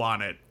 We all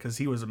want it because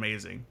he was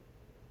amazing.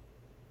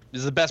 This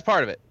is the best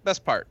part of it.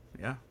 Best part.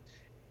 Yeah.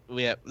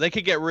 They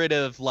could get rid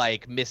of,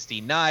 like,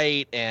 Misty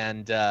Knight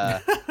and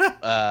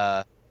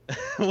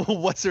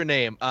what's her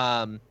name?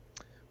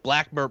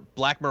 Black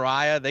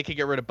Mariah. They could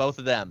get rid of both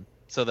of them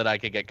so that I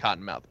could get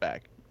Cottonmouth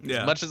back.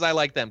 Yeah. As much as I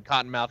like them,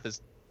 Cottonmouth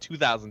is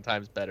 2,000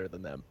 times better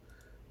than them.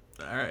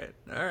 All right.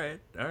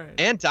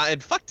 And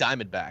fuck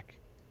Diamondback.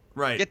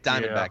 Right. Get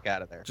Diamondback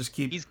out of there.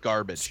 He's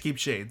garbage. Just keep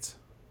Shades.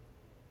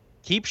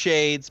 Keep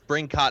Shades.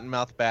 Bring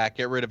Cottonmouth back.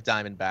 Get rid of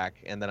Diamondback,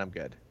 and then I'm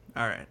good.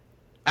 All right.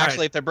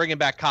 Actually, if they're bringing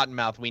back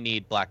Cottonmouth, we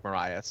need Black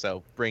Mariah.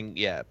 So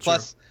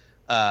Plus,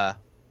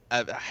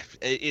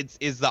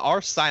 is the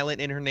R silent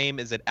in her name?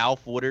 Is it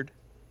Alf Woodard?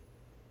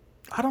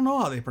 I don't know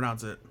how they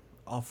pronounce it.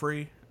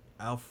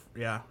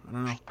 Yeah, I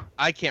don't know.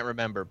 I can't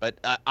remember, but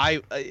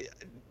I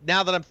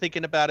now that I'm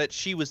thinking about it,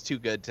 she was too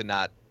good to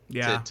not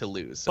to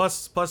lose. So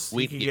plus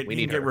we can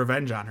get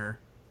revenge on her.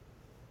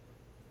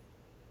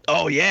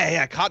 Oh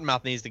yeah,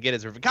 Cottonmouth needs to get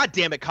his revenge. God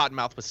damn it,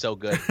 Cottonmouth was so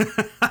good.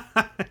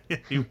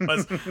 He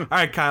was. All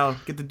right, Kyle,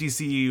 get the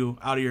DCU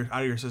out of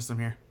your system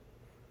here.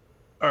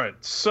 All right,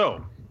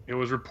 so it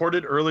was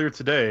reported earlier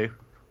today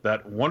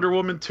that Wonder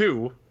Woman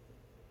 2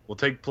 will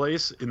take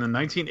place in the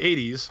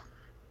 1980s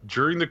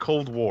during the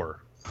Cold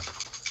War.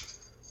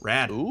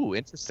 Rad. Ooh,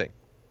 interesting.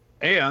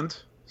 And,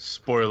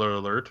 spoiler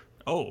alert,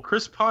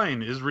 Chris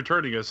Pine is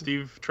returning as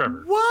Steve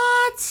Trevor.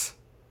 What?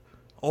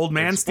 Old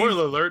man Steve?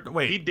 Spoiler alert,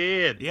 wait. He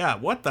did. Yeah,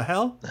 what the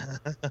hell?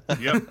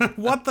 Yep.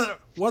 What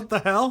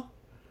the hell?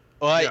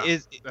 Well, yeah.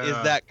 Is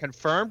that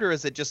confirmed, or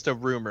is it just a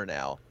rumor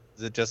now?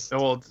 Is it just...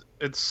 Well,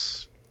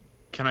 it's...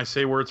 Can I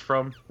say where it's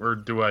from,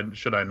 or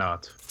should I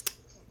not?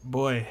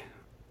 Boy.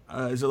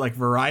 Is it like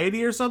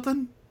Variety or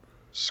something?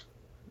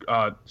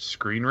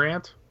 Screen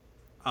Rant?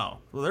 Oh,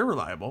 well, they're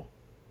reliable.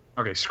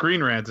 Okay,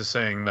 Screen Rant is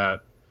saying that...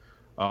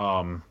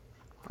 Aren't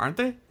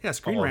they? Yeah,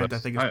 Screen Rant I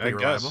think is pretty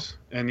reliable. Guess.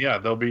 And yeah,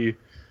 they'll be...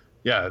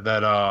 Yeah,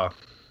 that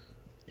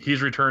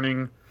he's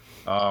returning.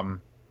 Jeff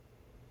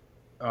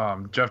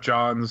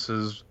Johns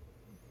is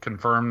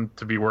confirmed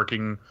to be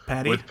working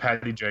with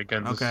Patty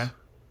Jenkins. Okay.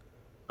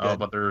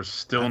 But they're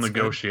still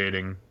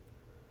negotiating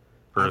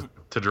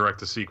to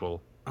direct a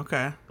sequel.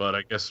 Okay. But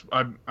I guess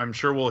I'm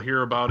sure we'll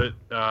hear about it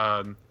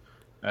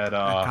at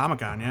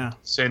Comic-Con, yeah.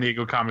 San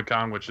Diego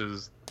Comic-Con, which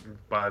is,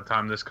 by the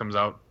time this comes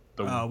out,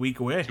 a week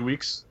away. 2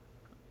 weeks.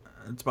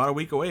 It's about a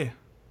week away.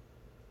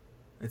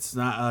 It's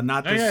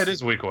not this. Yeah, it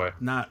is a week away.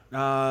 Not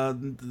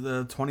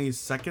the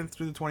 22nd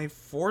through the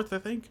 24th, I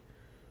think.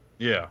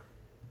 Yeah.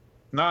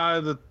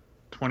 Nah, the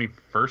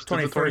 21st to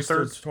the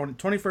 23rd?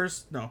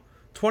 21st, no.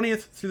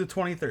 20th through the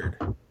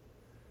 23rd.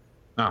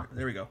 Oh.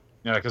 There we go.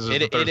 Yeah, because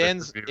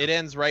it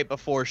ends right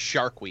before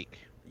Shark Week.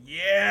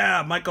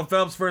 Yeah, Michael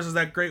Phelps versus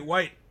that great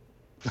white.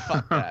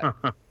 Fuck that.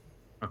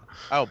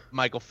 Oh,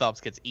 Michael Phelps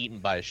gets eaten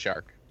by a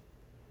shark.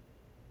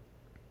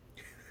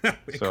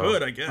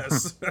 Could, I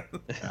guess.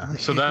 Yeah.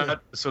 So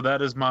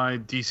that is my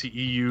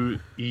DCEU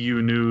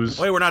news.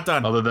 Wait, we're not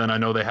done. Other than I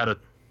know they had a.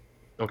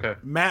 Okay.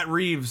 Matt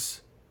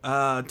Reeves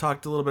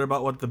talked a little bit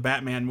about what the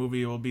Batman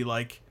movie will be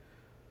like.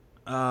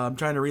 I'm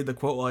trying to read the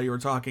quote while you were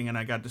talking, and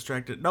I got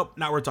distracted. Nope,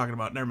 not worth talking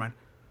about. Never mind.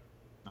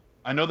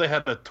 I know they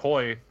had a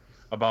toy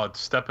about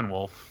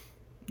Steppenwolf.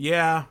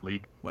 Yeah.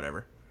 League.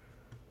 Whatever.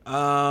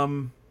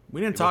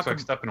 We didn't talk.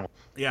 Looks like Steppenwolf.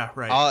 Yeah,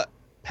 right.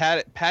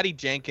 Patty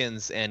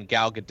Jenkins and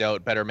Gal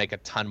Gadot better make a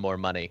ton more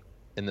money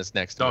in this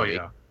next movie. Oh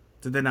yeah.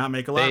 Did they not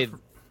make a lot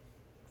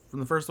from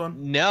the first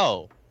one?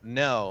 No.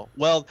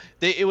 Well,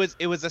 it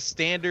was a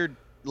standard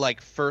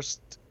like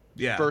first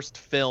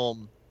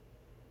film.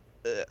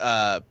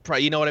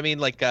 You know what I mean?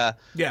 Like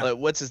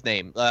what's his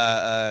name?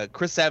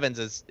 Chris Evans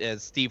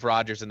as Steve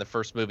Rogers in the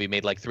first movie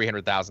made like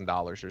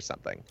 $300,000 or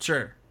something.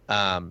 Sure.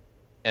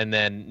 And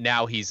then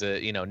now he's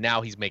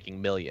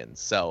making millions.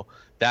 So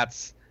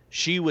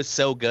she was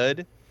so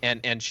good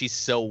and she's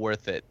so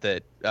worth it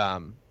that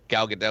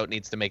Gal Gadot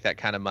needs to make that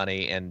kind of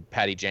money and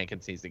Patty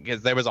Jenkins needs to,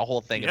 because there was a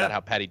whole thing about how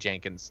Patty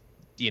Jenkins,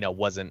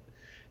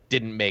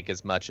 didn't make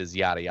as much as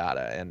yada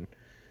yada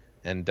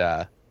and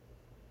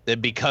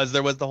because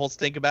there was the whole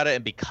stink about it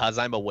and because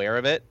I'm aware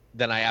of it,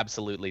 then I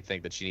absolutely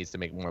think that she needs to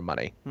make more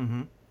money.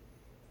 Mm-hmm.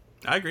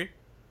 I agree.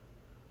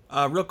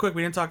 Real quick,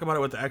 we didn't talk about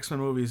it with the X-Men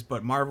movies,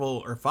 but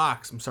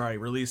Fox,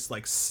 released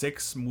like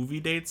 6 movie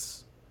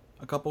dates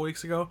a couple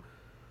weeks ago.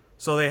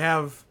 So they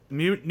have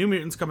New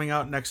Mutants coming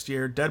out next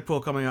year,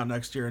 Deadpool coming out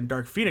next year, and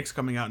Dark Phoenix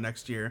coming out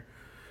next year.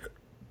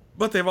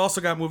 But they've also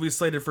got movies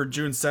slated for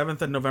June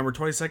 7th and November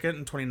 22nd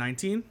in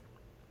 2019,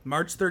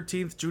 March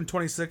 13th, June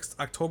 26th,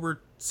 October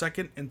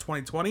 2nd in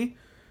 2020,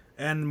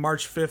 and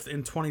March 5th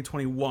in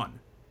 2021.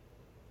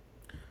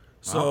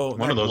 So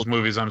one of those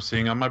movies I'm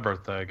seeing on my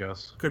birthday, I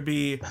guess. Could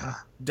be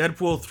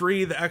Deadpool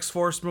 3, the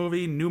X-Force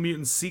movie, New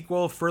Mutants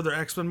sequel, further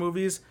X-Men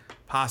movies,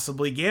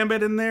 possibly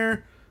Gambit in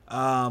there.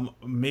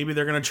 Maybe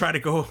they're going to try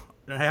to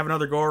have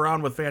another go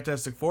around with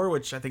Fantastic Four,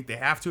 which I think they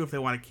have to if they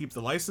want to keep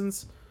the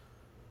license.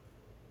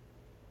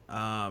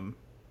 I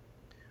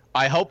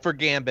hope for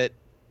Gambit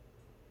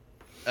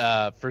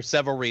for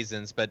several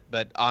reasons, but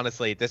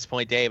honestly, at this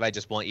point, Dave, I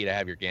just want you to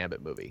have your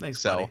Gambit movie.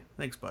 Thanks,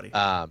 buddy.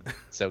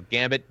 So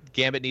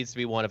Gambit needs to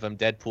be one of them.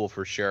 Deadpool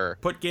for sure.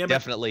 Put Gambit,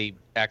 definitely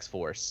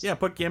X-Force. Yeah,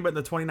 put Gambit in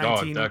the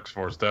 2019. Oh,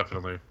 X-Force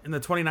definitely in the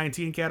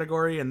 2019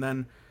 category, and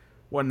then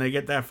when they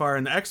get that far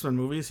in the X-Men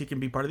movies, he can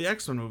be part of the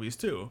X-Men movies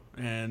too.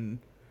 And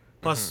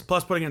plus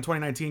putting it in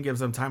 2019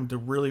 gives them time to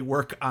really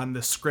work on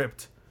the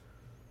script,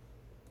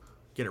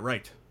 get it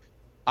right.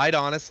 I'd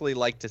honestly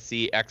like to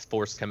see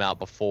X-Force come out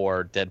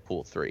before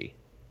Deadpool 3.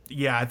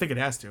 Yeah, I think it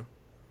has to.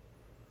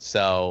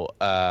 So,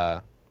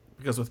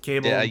 because with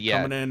Cable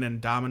coming in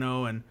and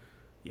Domino and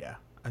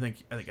I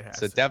think it has.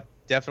 So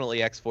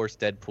definitely X-Force,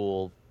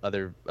 Deadpool,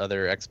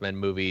 other X-Men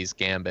movies,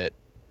 Gambit.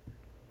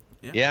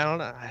 Yeah, I don't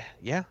know.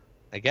 Yeah,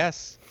 I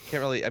guess.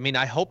 Can't really. I mean,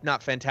 I hope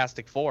not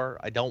Fantastic Four.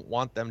 I don't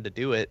want them to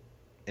do it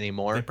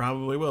anymore. They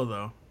probably will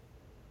though.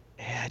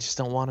 Yeah, I just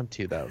don't want them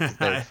to though. 'Cause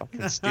they're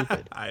fucking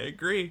stupid. I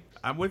agree.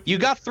 I'm with you. You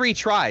got 3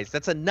 tries.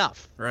 That's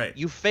enough. Right.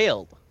 You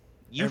failed.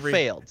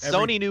 Failed.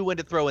 Sony knew when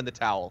to throw in the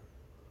towel.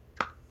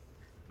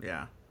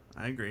 Yeah,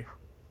 I agree.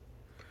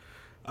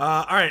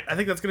 All right, I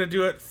think that's going to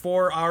do it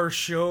for our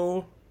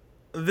show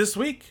this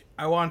week.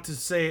 I want to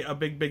say a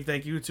big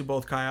thank you to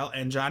both Kyle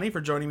and Johnny for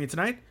joining me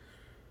tonight.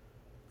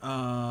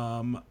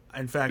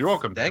 In fact, you're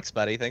welcome. Thanks,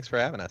 buddy. Thanks for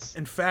having us.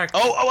 In fact,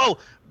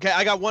 okay,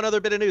 I got one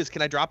other bit of news.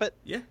 Can I drop it?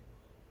 Yeah.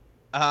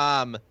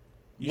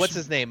 What's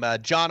his name?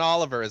 John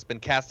Oliver has been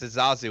cast as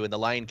Zazu in the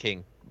Lion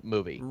King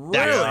movie. Really?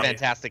 That's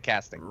fantastic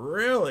casting.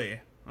 Really?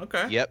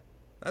 Okay. Yep.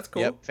 That's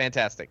cool. Yep.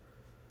 Fantastic.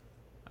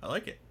 I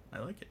like it.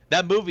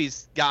 That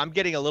movie's. I'm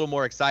getting a little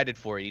more excited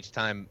for it each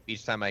time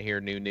I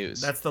hear new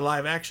news. That's the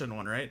live action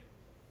one, right?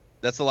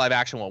 That's the live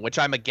action one, which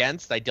I'm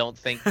against. I don't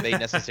think they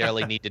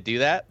necessarily need to do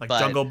that. Like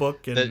Jungle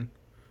Book and.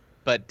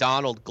 But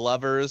Donald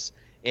Glover's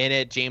in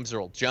it. James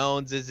Earl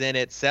Jones is in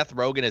it. Seth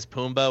Rogen is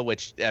Pumbaa,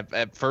 which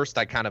at first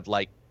I kind of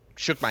like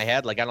shook my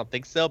head, like I don't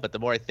think so. But the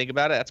more I think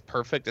about it, that's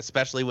perfect,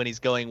 especially when he's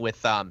going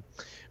with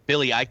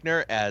Billy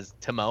Eichner as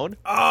Timon.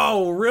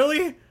 Oh,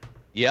 really?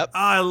 Yep.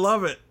 I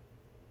love it.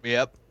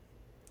 Yep.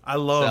 I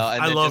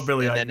love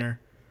Billy Eichner.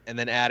 And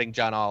then adding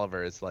John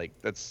Oliver is like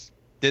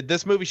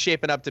this movie's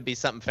shaping up to be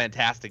something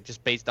fantastic,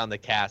 just based on the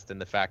cast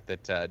and the fact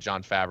that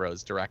Jon Favreau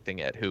is directing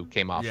it, who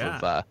came off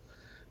of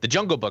The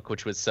Jungle Book,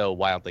 which was so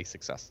wildly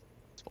successful.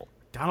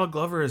 Donald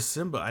Glover is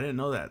Simba. I didn't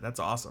know that. That's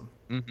awesome.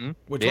 Mm-hmm.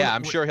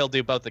 I'm sure he'll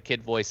do both the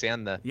kid voice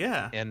and the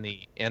and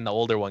the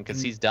older one,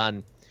 because he's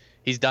done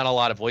a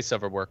lot of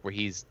voiceover work where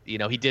he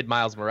did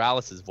Miles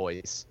Morales'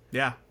 voice.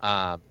 Yeah.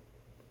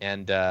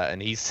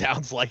 And he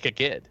sounds like a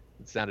kid.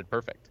 It sounded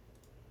perfect.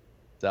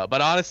 So,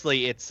 but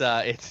honestly, it's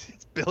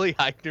Billy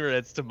Eichner and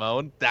it's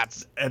Timon.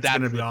 That's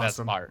gonna be the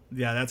awesome. best part.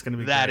 Yeah, that's gonna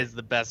be. That great. is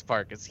the best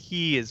part because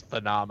he is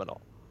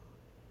phenomenal.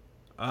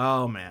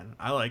 Oh man,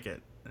 I like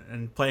it.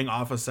 And playing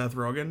off of Seth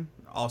Rogen,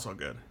 also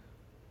good.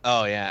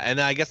 Oh yeah,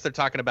 and I guess they're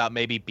talking about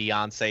maybe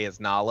Beyonce as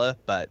Nala,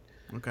 but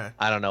Okay.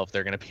 I don't know if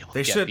they're gonna be able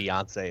to get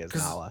Beyonce as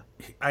Nala.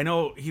 I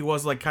know he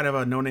was like kind of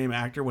a no-name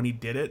actor when he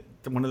did it.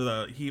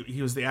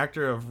 He was the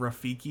actor of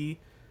Rafiki,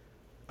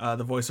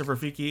 the voice of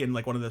Rafiki in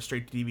like one of the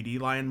straight to DVD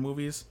Lion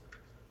movies.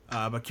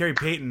 But Carrie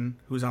Payton,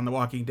 who's on The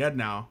Walking Dead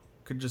now,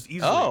 could just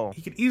easily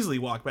he could easily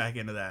walk back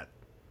into that.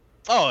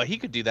 Oh, he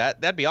could do that.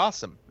 That'd be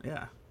awesome.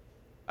 Yeah.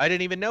 I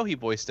didn't even know he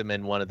voiced him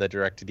in one of the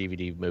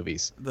direct-to-DVD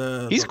movies.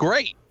 He's the,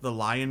 great. The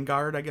Lion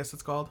Guard, I guess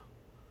it's called.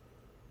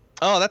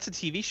 Oh, that's a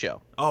TV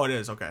show. Oh, it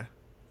is. Okay.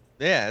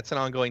 Yeah, it's an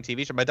ongoing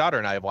TV show. My daughter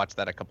and I have watched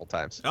that a couple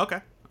times.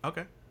 Okay.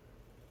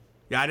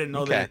 Yeah, I didn't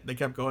know that they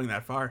kept going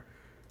that far.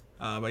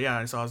 But yeah,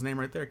 I saw his name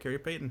right there, Carrie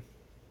Payton.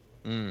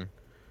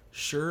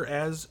 Sure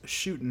as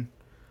shooting.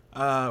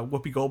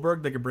 Whoopi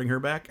Goldberg, they could bring her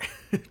back.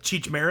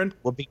 Cheech Marin.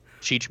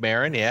 Cheech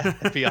Marin, yeah,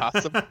 that'd be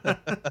awesome. All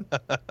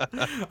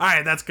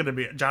right, that's gonna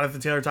be it. Jonathan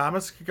Taylor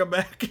Thomas could come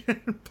back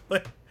and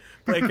play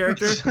a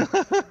character.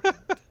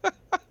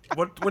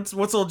 What's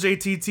old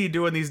JTT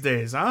doing these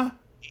days, huh?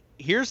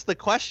 Here's the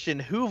question: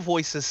 who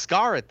voices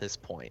Scar at this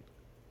point?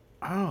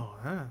 Oh,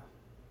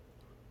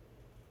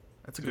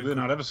 that's a good. Do they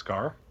not have a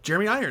Scar?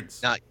 Jeremy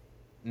Irons.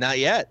 Not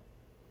yet.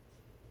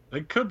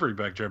 They could bring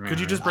back Jeremy. Could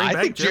you Irons. just bring back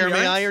I think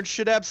Jeremy Irons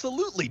should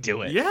absolutely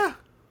do it. Yeah.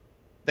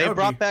 They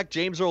brought back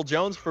James Earl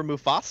Jones for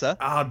Mufasa.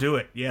 I'll do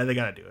it. Yeah, they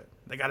gotta do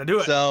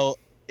it. So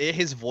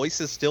his voice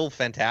is still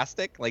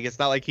fantastic. Like it's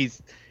not like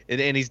he's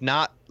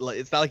not.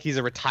 It's not like he's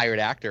a retired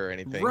actor or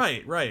anything.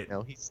 Right. You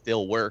know, he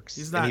still works.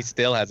 He's not. And he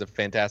still has a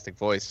fantastic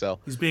voice. So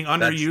he's being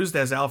underused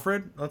as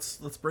Alfred.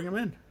 Let's bring him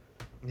in.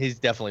 He's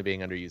definitely being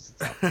underused.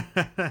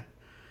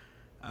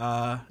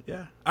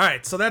 Yeah. All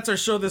right. So that's our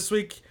show this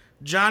week.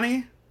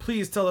 Johnny,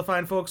 please tell the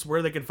fine folks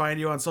where they can find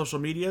you on social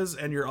medias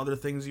and your other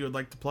things you would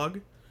like to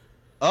plug.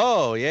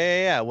 Oh,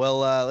 yeah. Well,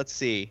 let's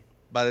see.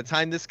 By the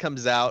time this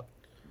comes out,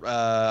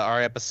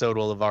 our episode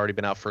will have already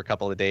been out for a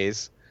couple of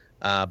days.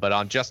 But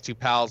on Just Two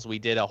Pals, we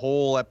did a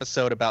whole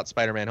episode about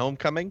Spider-Man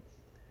Homecoming.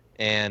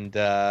 And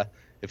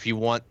if you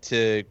want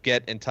to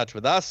get in touch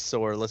with us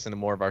or listen to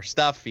more of our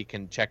stuff, you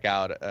can check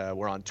out,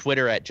 we're on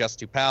Twitter at Just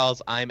Two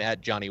Pals. I'm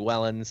at Johnny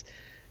Wellens.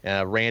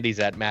 Randy's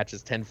at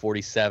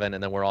Matches1047.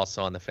 And then we're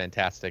also on the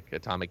fantastic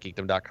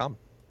AtomicGeekdom.com.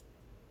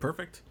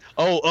 Perfect.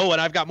 Oh, and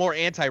I've got more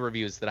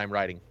anti-reviews that I'm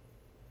writing.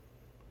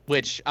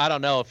 Which, I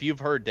don't know if you've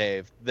heard,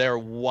 Dave, they're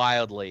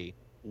wildly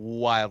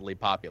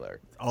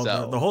popular. Oh,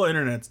 so, the whole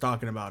internet's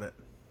talking about it.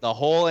 The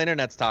whole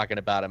internet's talking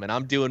about them, and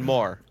I'm doing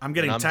more. I'm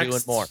getting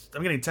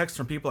texts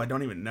from people I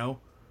don't even know.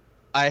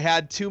 I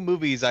had 2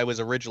 movies I was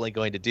originally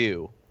going to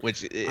do,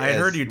 which I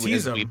heard you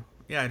tease them.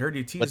 Yeah, I heard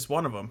you tease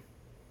one of them.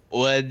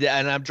 And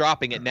I'm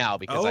dropping it now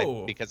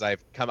because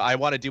I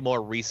want to do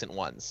more recent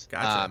ones.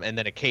 Gotcha. And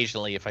then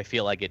occasionally, if I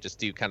feel like it, just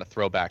do kind of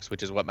throwbacks,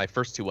 which is what my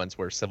first 2 ones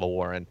were, Civil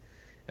War and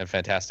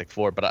Fantastic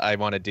Four. But I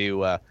want to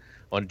do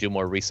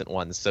more recent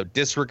ones. So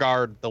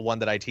disregard the one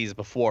that I teased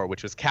before,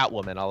 which was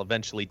Catwoman. I'll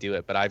eventually do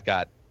it, but I've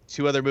got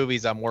 2 other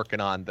movies I'm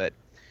working on that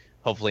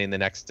hopefully in the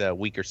next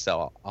week or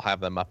so I'll have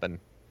them up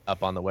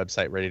on the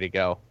website ready to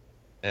go.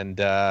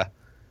 And I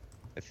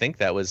think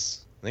that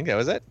was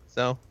it.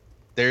 So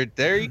there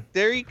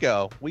you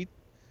go.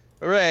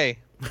 Hooray!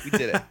 We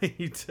did it.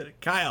 You did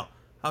it. Kyle,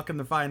 how can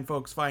the fine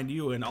folks find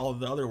you and all of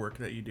the other work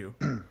that you do?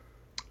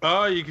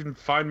 You can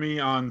find me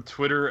on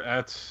Twitter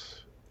at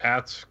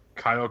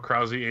Kyle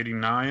Krause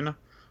 89.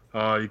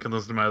 You can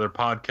listen to my other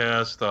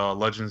podcast,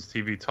 Legends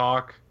TV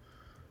Talk.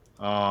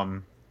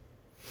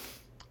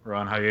 We're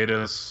on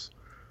hiatus.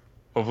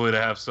 Hopefully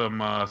to have some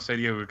San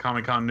Diego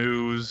Comic-Con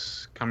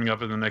news coming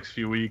up in the next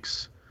few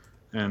weeks.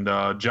 And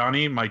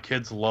Johnny, my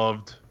kids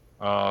loved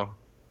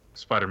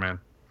Spider-Man.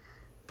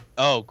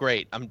 Oh,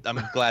 great! I'm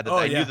glad that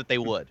I knew that they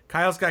would.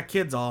 Kyle's got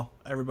kids.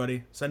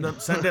 Everybody, send him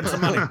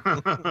some money.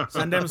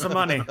 Send him some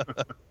money.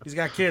 He's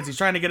got kids. He's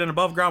trying to get an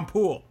above ground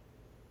pool.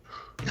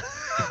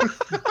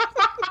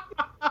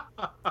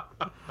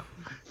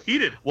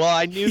 Heated. Well,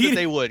 I knew that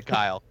they would,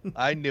 Kyle.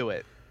 I knew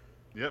it.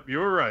 Yep, you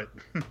were right.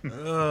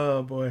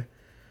 Oh boy.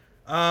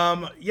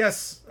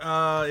 Yes.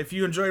 If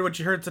you enjoyed what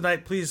you heard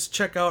tonight, please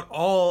check out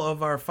all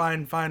of our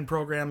fine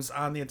programs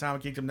on the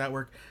Atomic Geekdom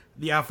Network.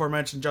 The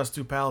aforementioned Just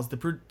Two Pals, the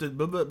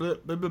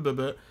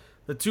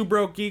Two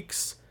Broke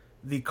Geeks,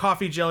 the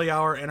Coffee Jelly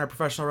Hour, and our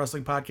professional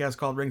wrestling podcast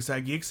called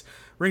Ringside Geeks.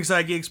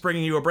 Ringside Geeks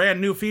bringing you a brand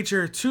new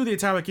feature to the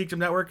Atomic Geekdom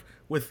Network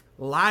with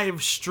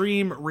live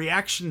stream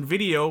reaction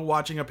video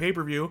watching a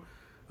pay-per-view.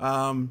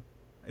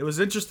 It was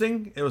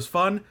interesting. It was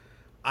fun.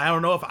 I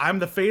don't know if I'm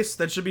the face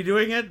that should be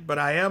doing it, but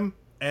I am,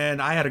 and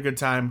I had a good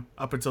time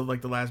up until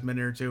like the last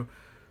minute or two.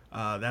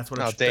 That's when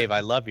Dave,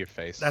 I love your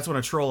face. That's when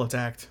a troll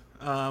attacked.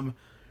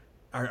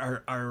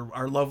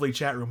 Our lovely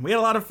chat room. We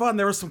had a lot of fun.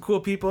 There were some cool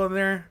people in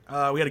there.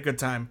 We had a good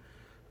time.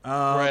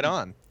 Right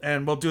on.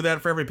 And we'll do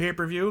that for every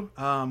pay-per-view.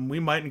 We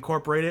might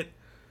incorporate it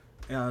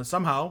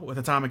somehow with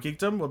Atomic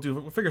Geekdom.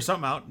 We'll figure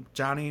something out.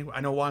 Johnny,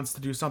 I know, wants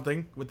to do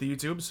something with the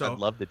YouTube, so I'd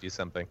love to do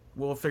something.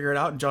 We'll figure it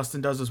out, and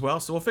Justin does as well.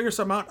 So we'll figure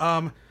something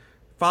out.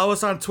 Follow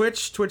us on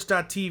Twitch,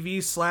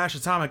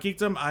 twitch.tv/Atomic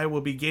Geekdom. I will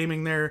be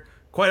gaming there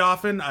quite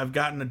often. I've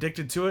gotten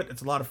addicted to it.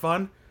 It's a lot of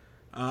fun.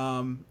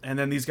 And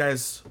then these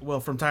guys will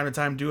from time to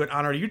time do it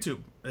on our YouTube.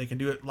 They can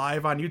do it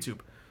live on YouTube.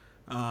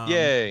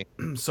 Yay.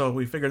 So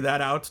we figured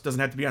that out. Doesn't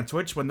have to be on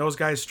Twitch. When those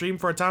guys stream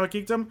for Atomic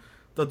Geekdom,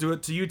 they'll do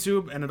it to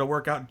YouTube, and it'll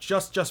work out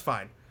just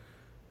fine.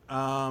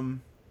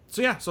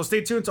 So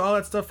stay tuned to all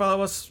that stuff.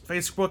 Follow us,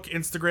 Facebook,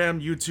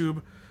 Instagram,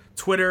 YouTube,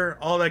 Twitter,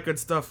 all that good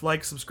stuff.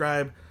 Like,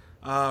 subscribe,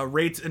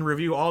 rate, and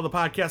review all the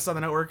podcasts on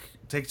the network.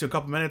 It takes you a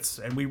couple minutes,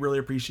 and we really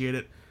appreciate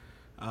it.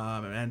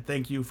 And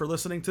thank you for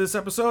listening to this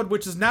episode,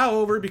 which is now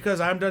over because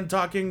I'm done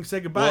talking.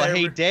 Say goodbye. Well,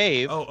 hey,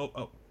 Dave.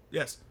 Oh,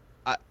 yes.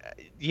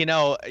 You're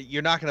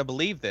not going to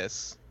believe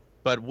this,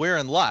 but we're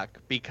in luck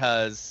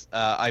because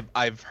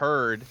I've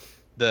heard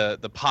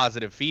the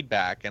positive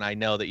feedback, and I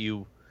know that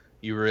you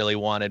really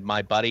wanted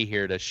my buddy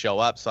here to show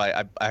up, so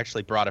I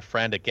actually brought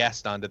a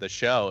guest onto the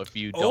show. If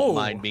you don't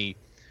mind me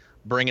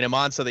bringing him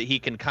on, so that he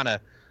can kind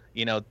of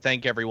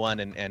thank everyone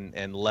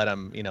and let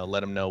him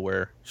know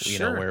where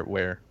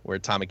where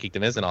Atomic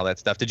Geekdom is and all that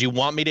stuff. Did you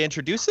want me to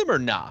introduce him or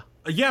nah?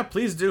 Yeah,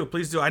 please do.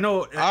 I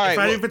know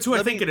if it's who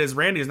I think it is,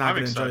 Randy's not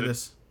going to enjoy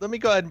this. Let me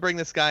go ahead and bring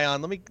this guy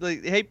on.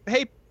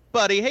 Hey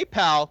buddy, hey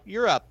pal,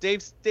 you're up.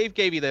 Dave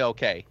gave you the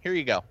okay. Here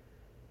you go.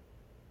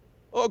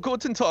 Oh,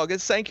 guten Tag.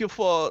 Thank you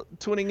for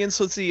tuning in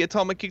to the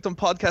Atomic Geekdom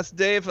podcast,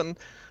 Dave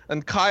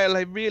and Kyle.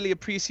 I really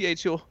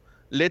appreciate you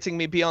letting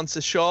me be on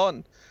the show.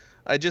 And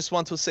I just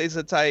want to say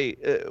that I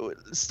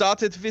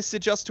started with the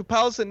Just Two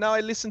Pals, and now I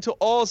listen to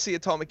all the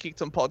Atomic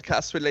Geekdom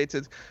podcast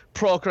related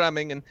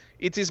programming, and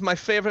it is my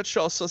favorite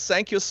show. So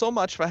thank you so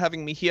much for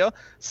having me here.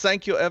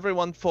 Thank you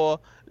everyone for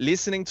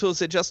listening to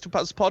the Just Two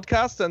Pals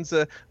podcast and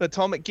the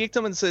Atomic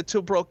Geekdom and the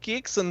Two Broke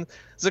Geeks and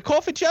the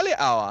Coffee Jelly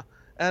Hour.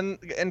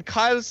 And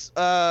Kyle's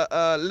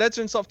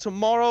Legends of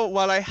Tomorrow.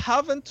 While I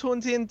haven't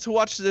tuned in to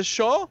watch the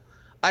show,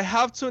 I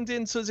have tuned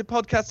into the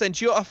podcast, and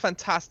you are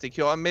fantastic.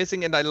 You're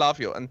amazing, and I love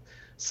you. And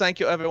thank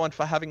you, everyone,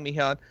 for having me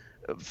here.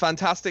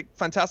 Fantastic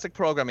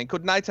programming.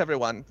 Good night,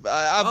 everyone.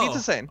 Auf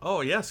Wiedersehen.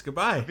 Oh, yes.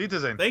 Goodbye. Auf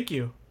Wiedersehen. Thank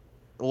you.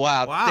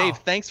 Wow. Dave,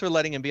 thanks for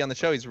letting him be on the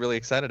show. He's really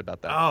excited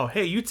about that. Oh,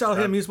 hey, you tell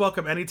him he's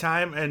welcome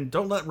anytime, and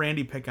don't let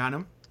Randy pick on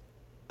him.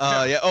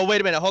 Yeah. Oh,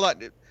 wait a minute. Hold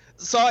on.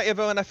 Sorry,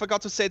 everyone. I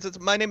forgot to say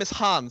that my name is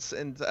Hans,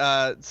 and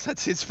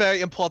it's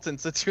very important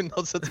that you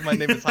know that my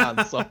name is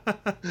Hans. So,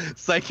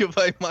 thank you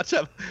very much.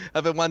 Have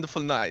a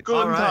wonderful night.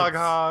 Guten Tag,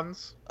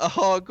 Hans.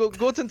 Oh,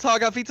 guten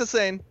Tag. Auf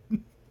Wiedersehen.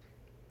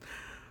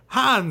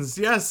 Hans,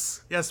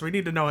 yes, we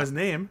need to know his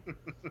name.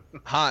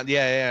 Hans,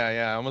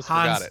 yeah. I almost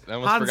forgot it. I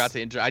almost forgot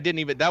to I didn't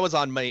even. That was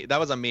on me.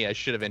 I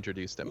should have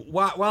introduced him.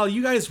 While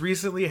you guys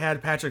recently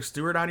had Patrick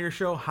Stewart on your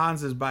show,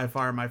 Hans is by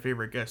far my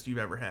favorite guest you've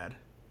ever had.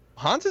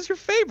 Hans is your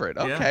favorite.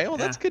 Okay,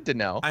 that's good to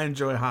know. I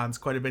enjoy Hans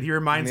quite a bit. He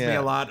reminds me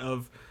a lot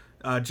of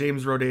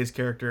James Roday's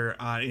character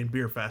in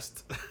Beer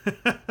Fest.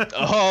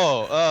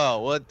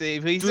 Well,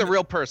 he's a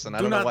real person.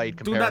 I don't know why you'd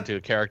compare him to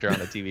a character on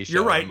a TV show.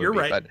 You're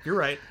right.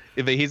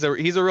 He's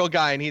a real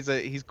guy, and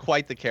he's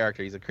quite the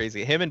character. He's a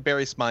crazy. Him and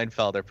Barry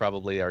Smeinfeld are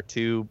probably our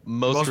two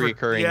most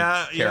recurring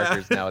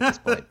characters now at this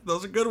point.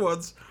 Those are good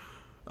ones.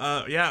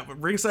 But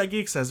Ringside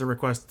Geeks has a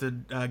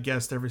requested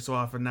guest every so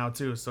often now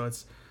too, so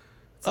it's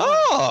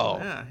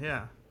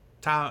yeah.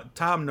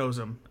 Tom knows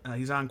him.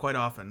 He's on quite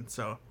often,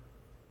 so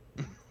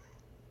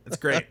it's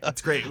great.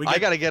 I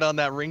got to get on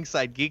that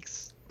Ringside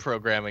Geeks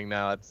programming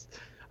now.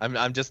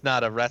 I'm just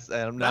not a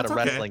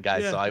wrestling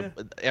guy, so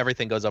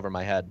everything goes over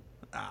my head.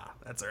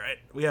 That's all right.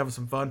 We have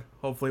some fun.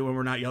 Hopefully, when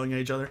we're not yelling at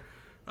each other.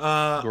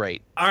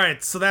 Great. All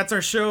right, so that's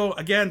our show.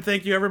 Again,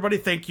 thank you, everybody.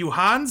 Thank you,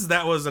 Hans.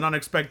 That was an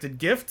unexpected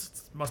gift.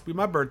 It must be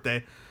my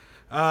birthday.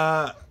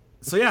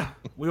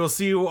 We will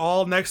see you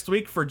all next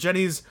week for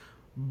Jenny's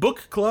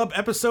Book Club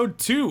episode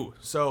 2.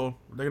 So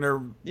they're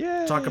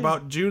gonna talk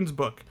about June's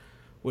book,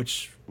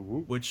 which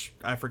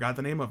I forgot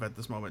the name of at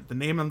this moment. The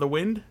Name on the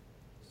Wind,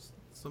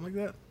 something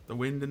like that. The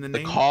Wind in the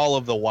Name. The Call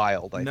of the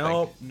Wild. I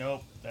think.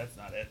 Nope, that's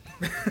not it.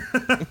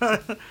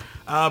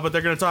 But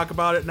they're gonna talk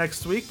about it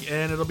next week,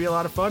 and it'll be a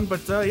lot of fun. But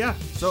so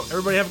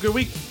everybody have a good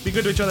week. Be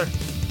good to each other.